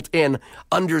everything is built in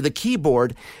under the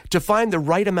keyboard, to find the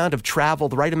right amount of travel,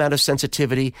 the right amount of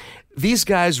sensitivity, these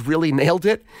guys really nailed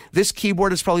it. This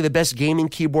keyboard is probably the best gaming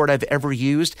keyboard I've ever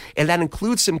used, and that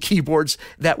includes some keyboards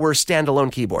that were standalone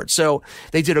keyboards. So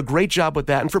they did a great job with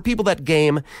that. And for people that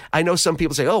game, I know some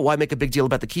people say, "Oh, why make a big deal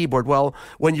about the keyboard?" Well,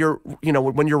 when you're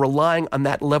relying on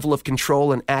that level of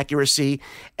control and accuracy,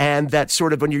 and that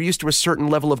sort of when you're used to a certain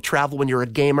level of travel when you're a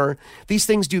gamer, these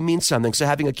things do mean something. So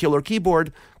having a killer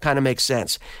keyboard kind of makes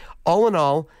sense. All in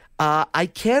all, I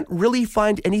can't really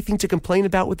find anything to complain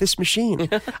about with this machine.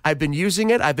 I've been using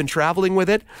it. I've been traveling with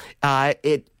it. I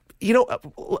do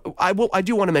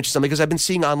want to mention something, because I've been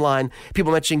seeing online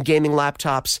people mentioning gaming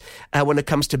laptops when it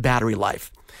comes to battery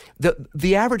life.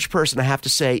 The average person, I have to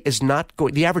say,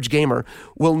 the average gamer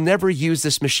will never use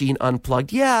this machine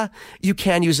unplugged. Yeah, you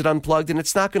can use it unplugged, and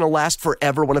it's not going to last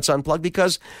forever when it's unplugged,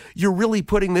 because you're really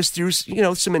putting this through,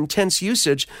 some intense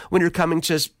usage when it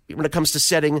comes to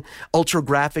setting ultra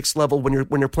graphics level when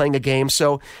you're playing a game.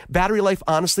 So battery life,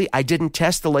 honestly, I didn't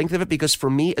test the length of it, because for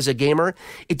me as a gamer,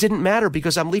 it didn't matter,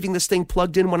 because I'm leaving this thing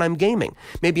plugged in when I'm gaming.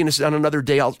 Maybe on another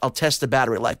day I'll test the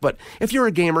battery life. But if you're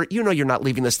a gamer, you're not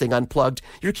leaving this thing unplugged.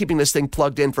 You're keeping this thing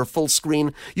plugged in for full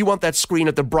screen. You want that screen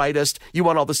at the brightest. You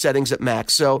want all the settings at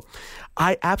max. So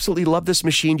I absolutely love this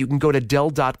machine. You can go to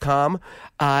Dell.com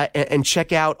and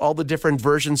check out all the different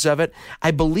versions of it.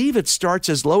 I believe it starts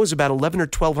as low as about $1,100 or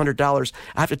 $1,200.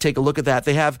 I have to take a look at that.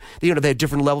 They have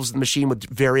different levels of the machine with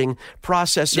varying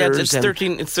processors. Yeah, it's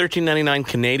 $13.99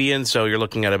 Canadian, so you're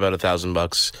looking at about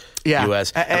 $1,000. Yeah,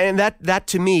 U.S. And that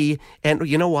to me, and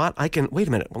you know what? I can wait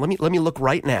a minute. Well, let me look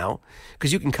right now,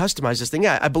 because you can customize this thing.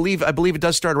 Yeah, I believe it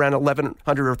does start around $1,100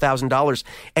 or $1,000.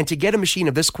 And to get a machine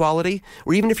of this quality,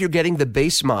 or even if you're getting the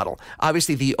base model,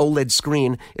 obviously the OLED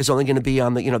screen is only going to be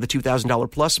on the the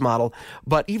 $2,000 plus model,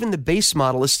 but even the base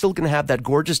model is still going to have that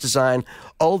gorgeous design,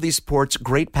 all these ports,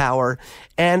 great power,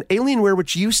 and Alienware,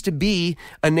 which used to be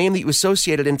a name that you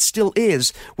associated and still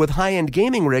is with high-end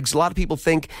gaming rigs. A lot of people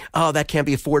think, oh, that can't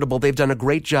be affordable. They've done a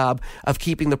great job of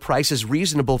keeping the prices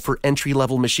reasonable for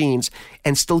entry-level machines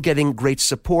and still getting great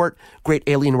support, great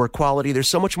Alienware quality. There's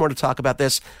so much more to talk about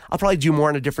this. I'll probably do more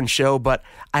on a different show, but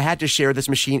I had to share this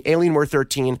machine, Alienware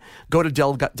 13. Go to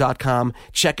Dell.com,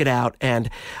 check it out, and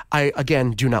I,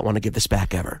 again, do not want to give this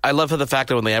back ever. I love the fact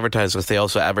that when they advertise this, they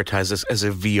also advertise this as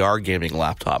a VR gaming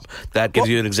laptop. That gives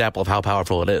you an example of how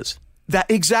powerful it is. That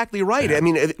exactly right. Yeah. I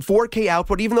mean, 4K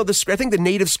output, even though I think the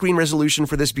native screen resolution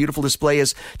for this beautiful display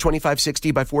is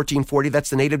 2560 by 1440. That's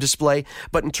the native display.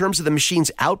 But in terms of the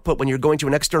machine's output, when you're going to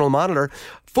an external monitor,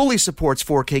 fully supports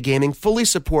 4K gaming, fully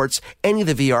supports any of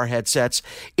the VR headsets.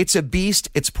 It's a beast.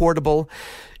 It's portable.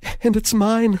 And it's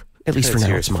mine. At least for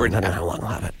now, it's mine. I don't know how long I'll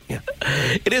have it. Yeah.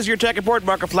 It is your Tech Report.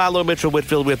 Marco Flalo, Mitchell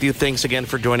Whitfield with you. Thanks again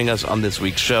for joining us on this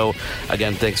week's show.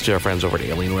 Again, thanks to our friends over at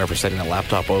Alienware for sending a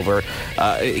laptop over.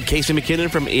 Casey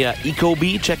McKinnon from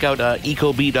Ecobee. Check out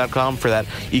ecobee.com for that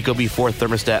Ecobee 4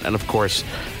 thermostat. And, of course,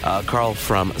 Carl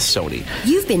from Sony.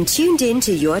 You've been tuned in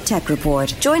to Your Tech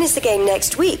Report. Join us again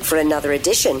next week for another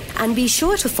edition. And be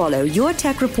sure to follow Your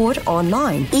Tech Report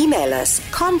online. Email us,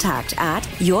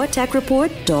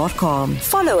 contact@yourtechreport.com.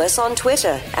 Follow us on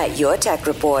Twitter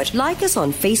 @YourTechReport. Like us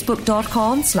on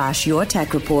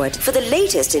Facebook.com/YourTechReport for the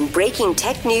latest in breaking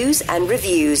tech news and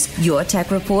reviews.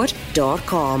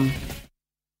 YourTechReport.com.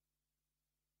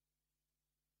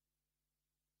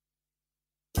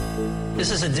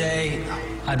 This is a day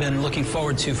I've been looking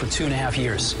forward to for 2.5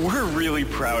 years. We're really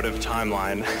proud of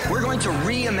Timeline. We're going to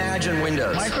reimagine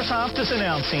Windows. Microsoft is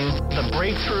announcing the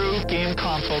breakthrough game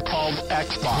console called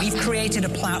Xbox. We've created a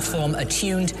platform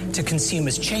attuned to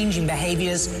consumers' changing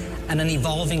behaviors and an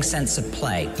evolving sense of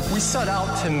play. We set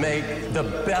out to make the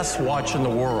best watch in the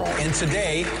world. And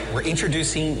today, we're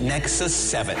introducing Nexus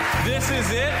 7. This is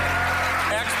it,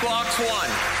 Xbox One.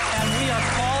 And we are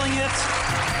calling it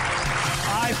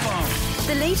iPhone.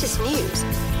 The latest news,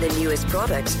 the newest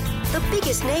products, the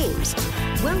biggest names.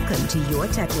 Welcome to Your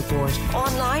Tech Report.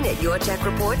 Online at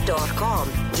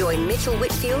yourtechreport.com. Join Mitchell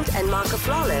Whitfield and Marco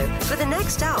Flalo for the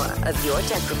next hour of Your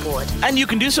Tech Report. And you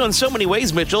can do so in so many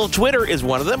ways, Mitchell. Twitter is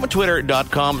one of them,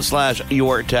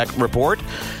 twitter.com/YourTechReport.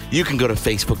 You can go to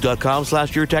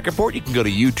facebook.com/YourTechReport. You can go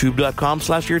to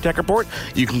youtube.com/YourTechReport.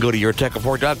 You can go to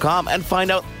yourtechreport.com and find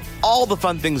out all the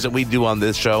fun things that we do on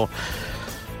this show.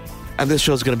 And this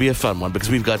show is going to be a fun one because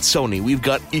we've got Sony, we've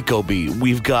got Ecobee,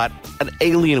 we've got an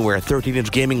Alienware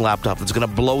 13-inch gaming laptop that's going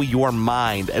to blow your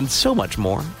mind, and so much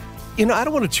more. I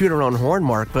don't want to toot our own horn,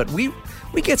 Mark, but we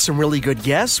get some really good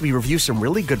guests. We review some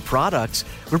really good products.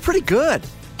 We're pretty good.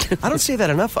 I don't say that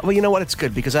enough. Well, you know what? It's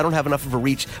good because I don't have enough of a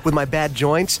reach with my bad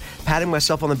joints. Patting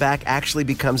myself on the back actually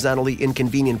becomes not only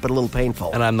inconvenient but a little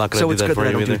painful. And I'm not going to do that for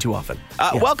you either. So it's good that I don't do it too often.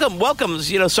 Welcome.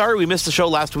 Sorry we missed the show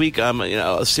last week.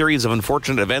 A series of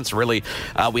unfortunate events. Really,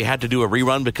 we had to do a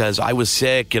rerun because I was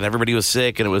sick and everybody was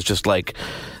sick, and it was just like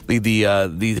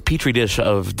the petri dish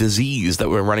of disease that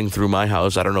were running through my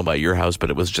house. I don't know about your house, but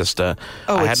it was just I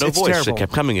had no voice. Terrible. It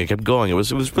kept coming. It kept going. It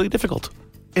was really difficult.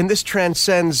 And this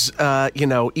transcends,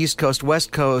 East Coast,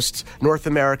 West Coast, North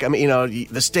America,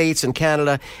 the States and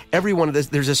Canada. Every one of this,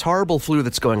 there's this horrible flu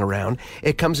that's going around.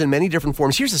 It comes in many different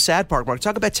forms. Here's the sad part, Mark.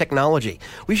 Talk about technology.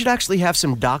 We should actually have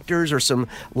some doctors or some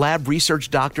lab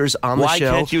research doctors on the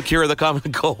show. Why can't you cure the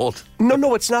common cold?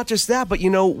 No, it's not just that. But,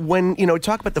 when,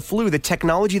 talk about the flu, the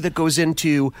technology that goes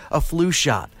into a flu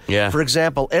shot. Yeah. For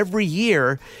example, every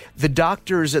year, the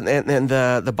doctors and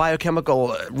the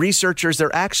biochemical researchers,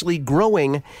 they're actually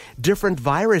growing different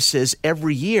viruses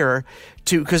every year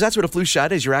because that's what a flu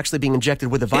shot is. You're actually being injected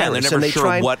with a virus. Yeah, they're never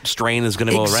sure what strain is going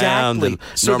to go around. And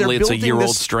so normally it's a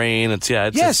year-old strain. It's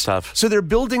tough. So they're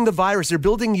building the virus. They're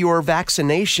building your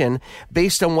vaccination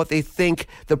based on what they think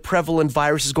the prevalent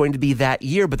virus is going to be that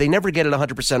year, but they never get it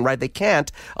 100% right. They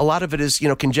can't. A lot of it is,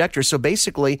 conjecture. So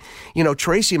basically,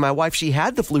 Tracy, my wife, she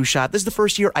had the flu shot. This is the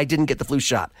first year I didn't get the flu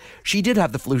shot. She did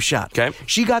have the flu shot. Okay.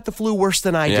 She got the flu worse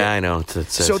than I did. Yeah, I know.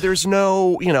 So there's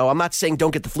no, I'm not saying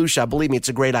don't get the flu shot. Believe me, it's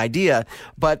a great idea.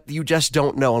 but you just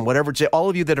don't know. And whatever, to all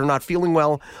of you that are not feeling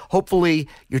well, hopefully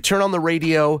you turn on the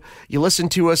radio, you listen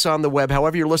to us on the web,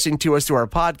 however you're listening to us through our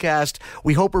podcast.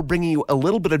 We hope we're bringing you a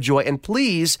little bit of joy. And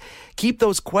please keep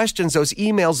those questions, those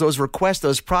emails, those requests,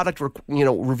 those product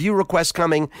review requests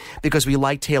coming, because we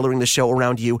like tailoring the show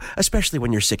around you, especially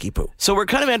when you're sicky poo. So we're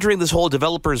kind of entering this whole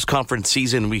developers conference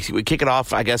season. We kick it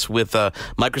off, I guess, with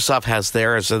Microsoft has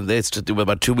theirs. It's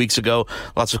about 2 weeks ago.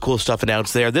 Lots of cool stuff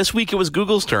announced there. This week it was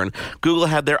Google's turn. Google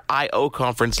had their I/O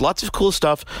conference. Lots of cool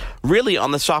stuff, really,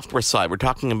 on the software side. We're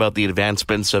talking about the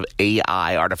advancements of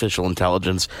AI, artificial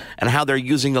intelligence, and how they're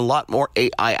using a lot more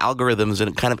AI algorithms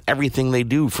in kind of everything they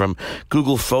do, from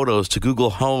Google Photos to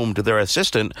Google Home to their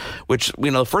Assistant, which,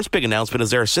 the first big announcement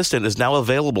is their Assistant is now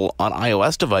available on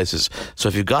iOS devices. So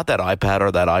if you've got that iPad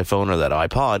or that iPhone or that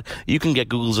iPod, you can get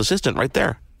Google's Assistant right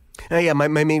there. Yeah, my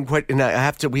main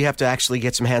question, we have to actually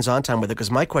get some hands-on time with it,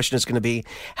 because my question is going to be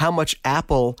how much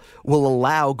Apple will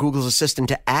allow Google's Assistant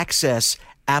to access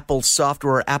Apple's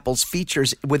software, Apple's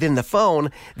features within the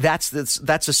phone. That's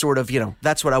a sort of,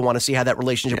 that's what I want to see, how that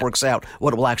relationship works out,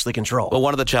 what it will actually control. Well,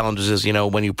 one of the challenges is,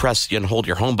 when you press and hold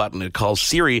your home button, it calls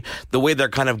Siri. The way they're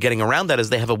kind of getting around that is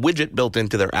they have a widget built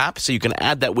into their app, so you can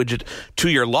add that widget to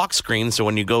your lock screen. So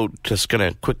when you go just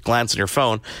going to quick glance at your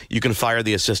phone, you can fire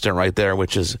the Assistant right there,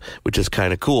 which is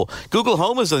kind of cool. Google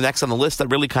Home is the next on the list that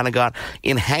really kind of got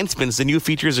enhancements, the new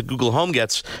features that Google Home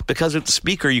gets. Because it's a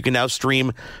speaker, you can now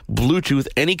stream Bluetooth,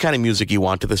 any kind of music you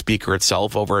want, to the speaker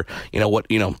itself over,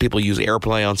 people use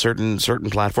AirPlay on certain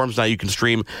platforms. Now you can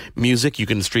stream music, you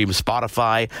can stream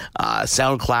Spotify,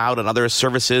 SoundCloud, and other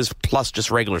services, plus just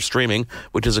regular streaming,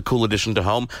 which is a cool addition to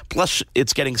Home. Plus,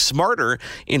 it's getting smarter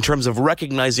in terms of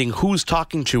recognizing who's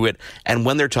talking to it and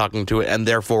when they're talking to it, and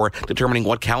therefore determining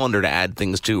what calendar to add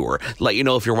things to, or let you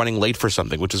know if you're running late for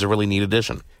something, which is a really neat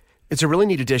addition. It's a really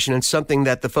neat addition, and something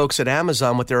that the folks at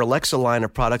Amazon with their Alexa line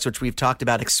of products, which we've talked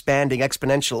about expanding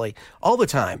exponentially all the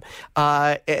time,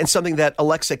 and something that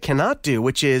Alexa cannot do,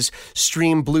 which is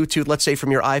stream Bluetooth. Let's say from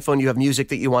your iPhone, you have music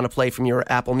that you want to play from your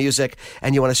Apple Music,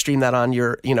 and you want to stream that on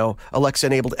your,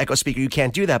 Alexa-enabled Echo speaker. You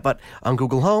can't do that, but on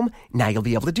Google Home, now you'll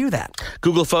be able to do that.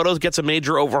 Google Photos gets a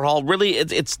major overhaul. Really,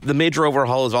 it's the major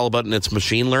overhaul is all about its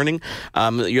machine learning.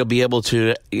 You'll be able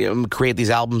to create these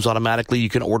albums automatically. You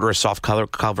can order a soft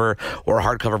cover or a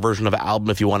hardcover version of an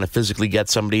album if you want to physically get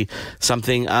something.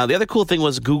 The other cool thing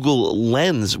was Google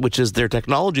Lens, which is their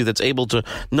technology that's able to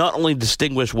not only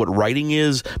distinguish what writing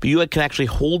is, but you can actually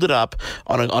hold it up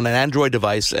on an Android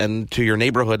device and to your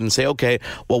neighborhood and say, okay,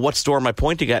 well, what store am I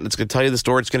pointing at? And it's going to tell you the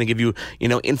store. It's going to give you,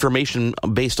 information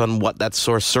based on what that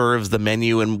store serves, the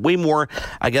menu, and way more,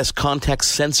 I guess,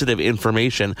 context-sensitive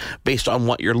information based on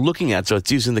what you're looking at. So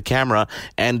it's using the camera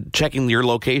and checking your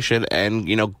location and,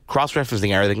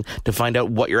 cross-referencing everything to find out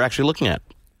what you're actually looking at.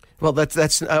 Well,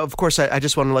 that's of course, I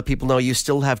just want to let people know you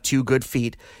still have 2 good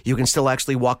feet. You can still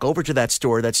actually walk over to that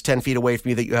store that's 10 feet away from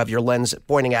you that you have your lens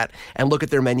pointing at and look at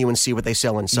their menu and see what they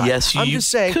sell inside. Yes, I'm just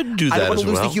saying, could do that. I don't want to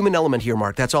lose the human element here,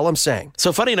 Mark. That's all I'm saying.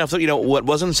 So funny enough, what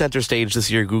wasn't center stage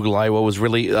this year, Google I/O, was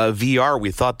really VR.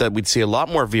 We thought that we'd see a lot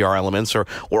more VR elements or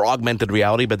augmented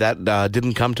reality, but that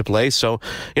didn't come to play. So,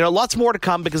 lots more to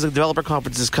come because the developer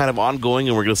conference is kind of ongoing,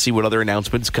 and we're going to see what other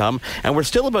announcements come. And we're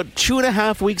still about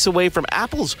 2.5 weeks away from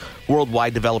Apple's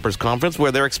worldwide developers conference,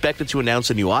 where they're expected to announce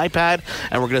a new iPad,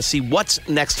 and we're going to see what's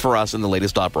next for us in the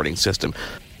latest operating system.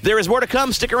 There is more to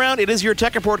come. Stick around. It is Your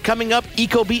Tech Report coming up,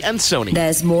 Ecobee and Sony.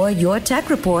 There's more Your Tech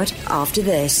Report after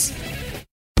this.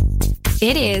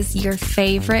 It is your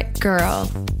favorite girl.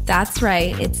 That's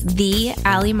right. It's the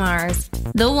Ali Mars,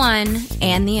 the one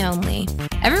and the only.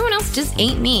 Everyone else just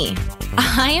ain't me.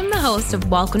 I am the host of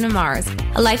Welcome to Mars,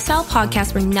 a lifestyle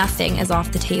podcast where nothing is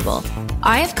off the table.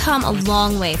 I have come a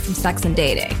long way from sex and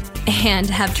dating and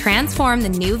have transformed the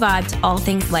new vibe to all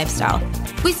things lifestyle.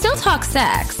 We still talk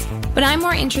sex, but I'm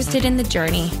more interested in the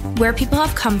journey, where people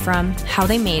have come from, how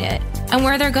they made it, and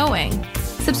where they're going.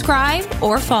 Subscribe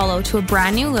or follow to a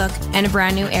brand new look and a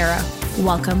brand new era.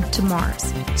 Welcome to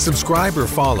Mars. Subscribe or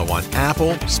follow on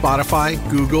Apple, Spotify,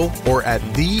 Google, or at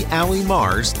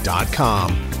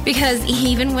thealimars.com. Because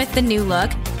even with the new look,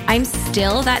 I'm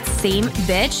still that same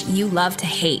bitch you love to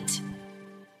hate.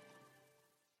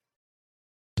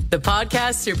 The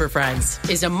Podcast Super Friends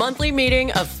is a monthly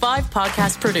meeting of 5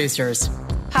 podcast producers.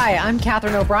 Hi, I'm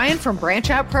Catherine O'Brien from Branch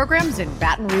Out Programs in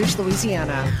Baton Rouge,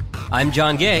 Louisiana. I'm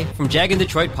John Gay from Jag and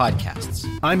Detroit Podcasts.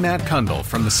 I'm Matt Kundle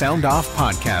from the Sound Off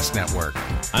Podcast Network.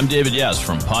 I'm David Yaz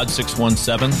from Pod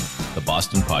 617, the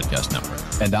Boston Podcast Network.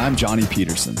 And I'm Johnny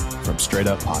Peterson from Straight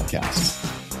Up Podcasts.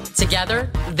 Together,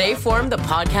 they form the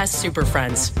Podcast Super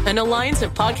Friends, an alliance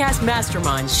of podcast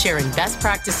masterminds sharing best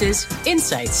practices,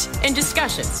 insights, and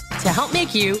discussions to help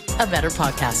make you a better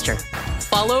podcaster.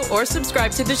 Follow or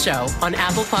subscribe to the show on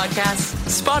Apple Podcasts,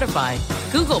 Spotify,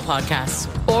 Google Podcasts,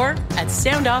 or at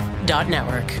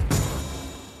soundoff.network.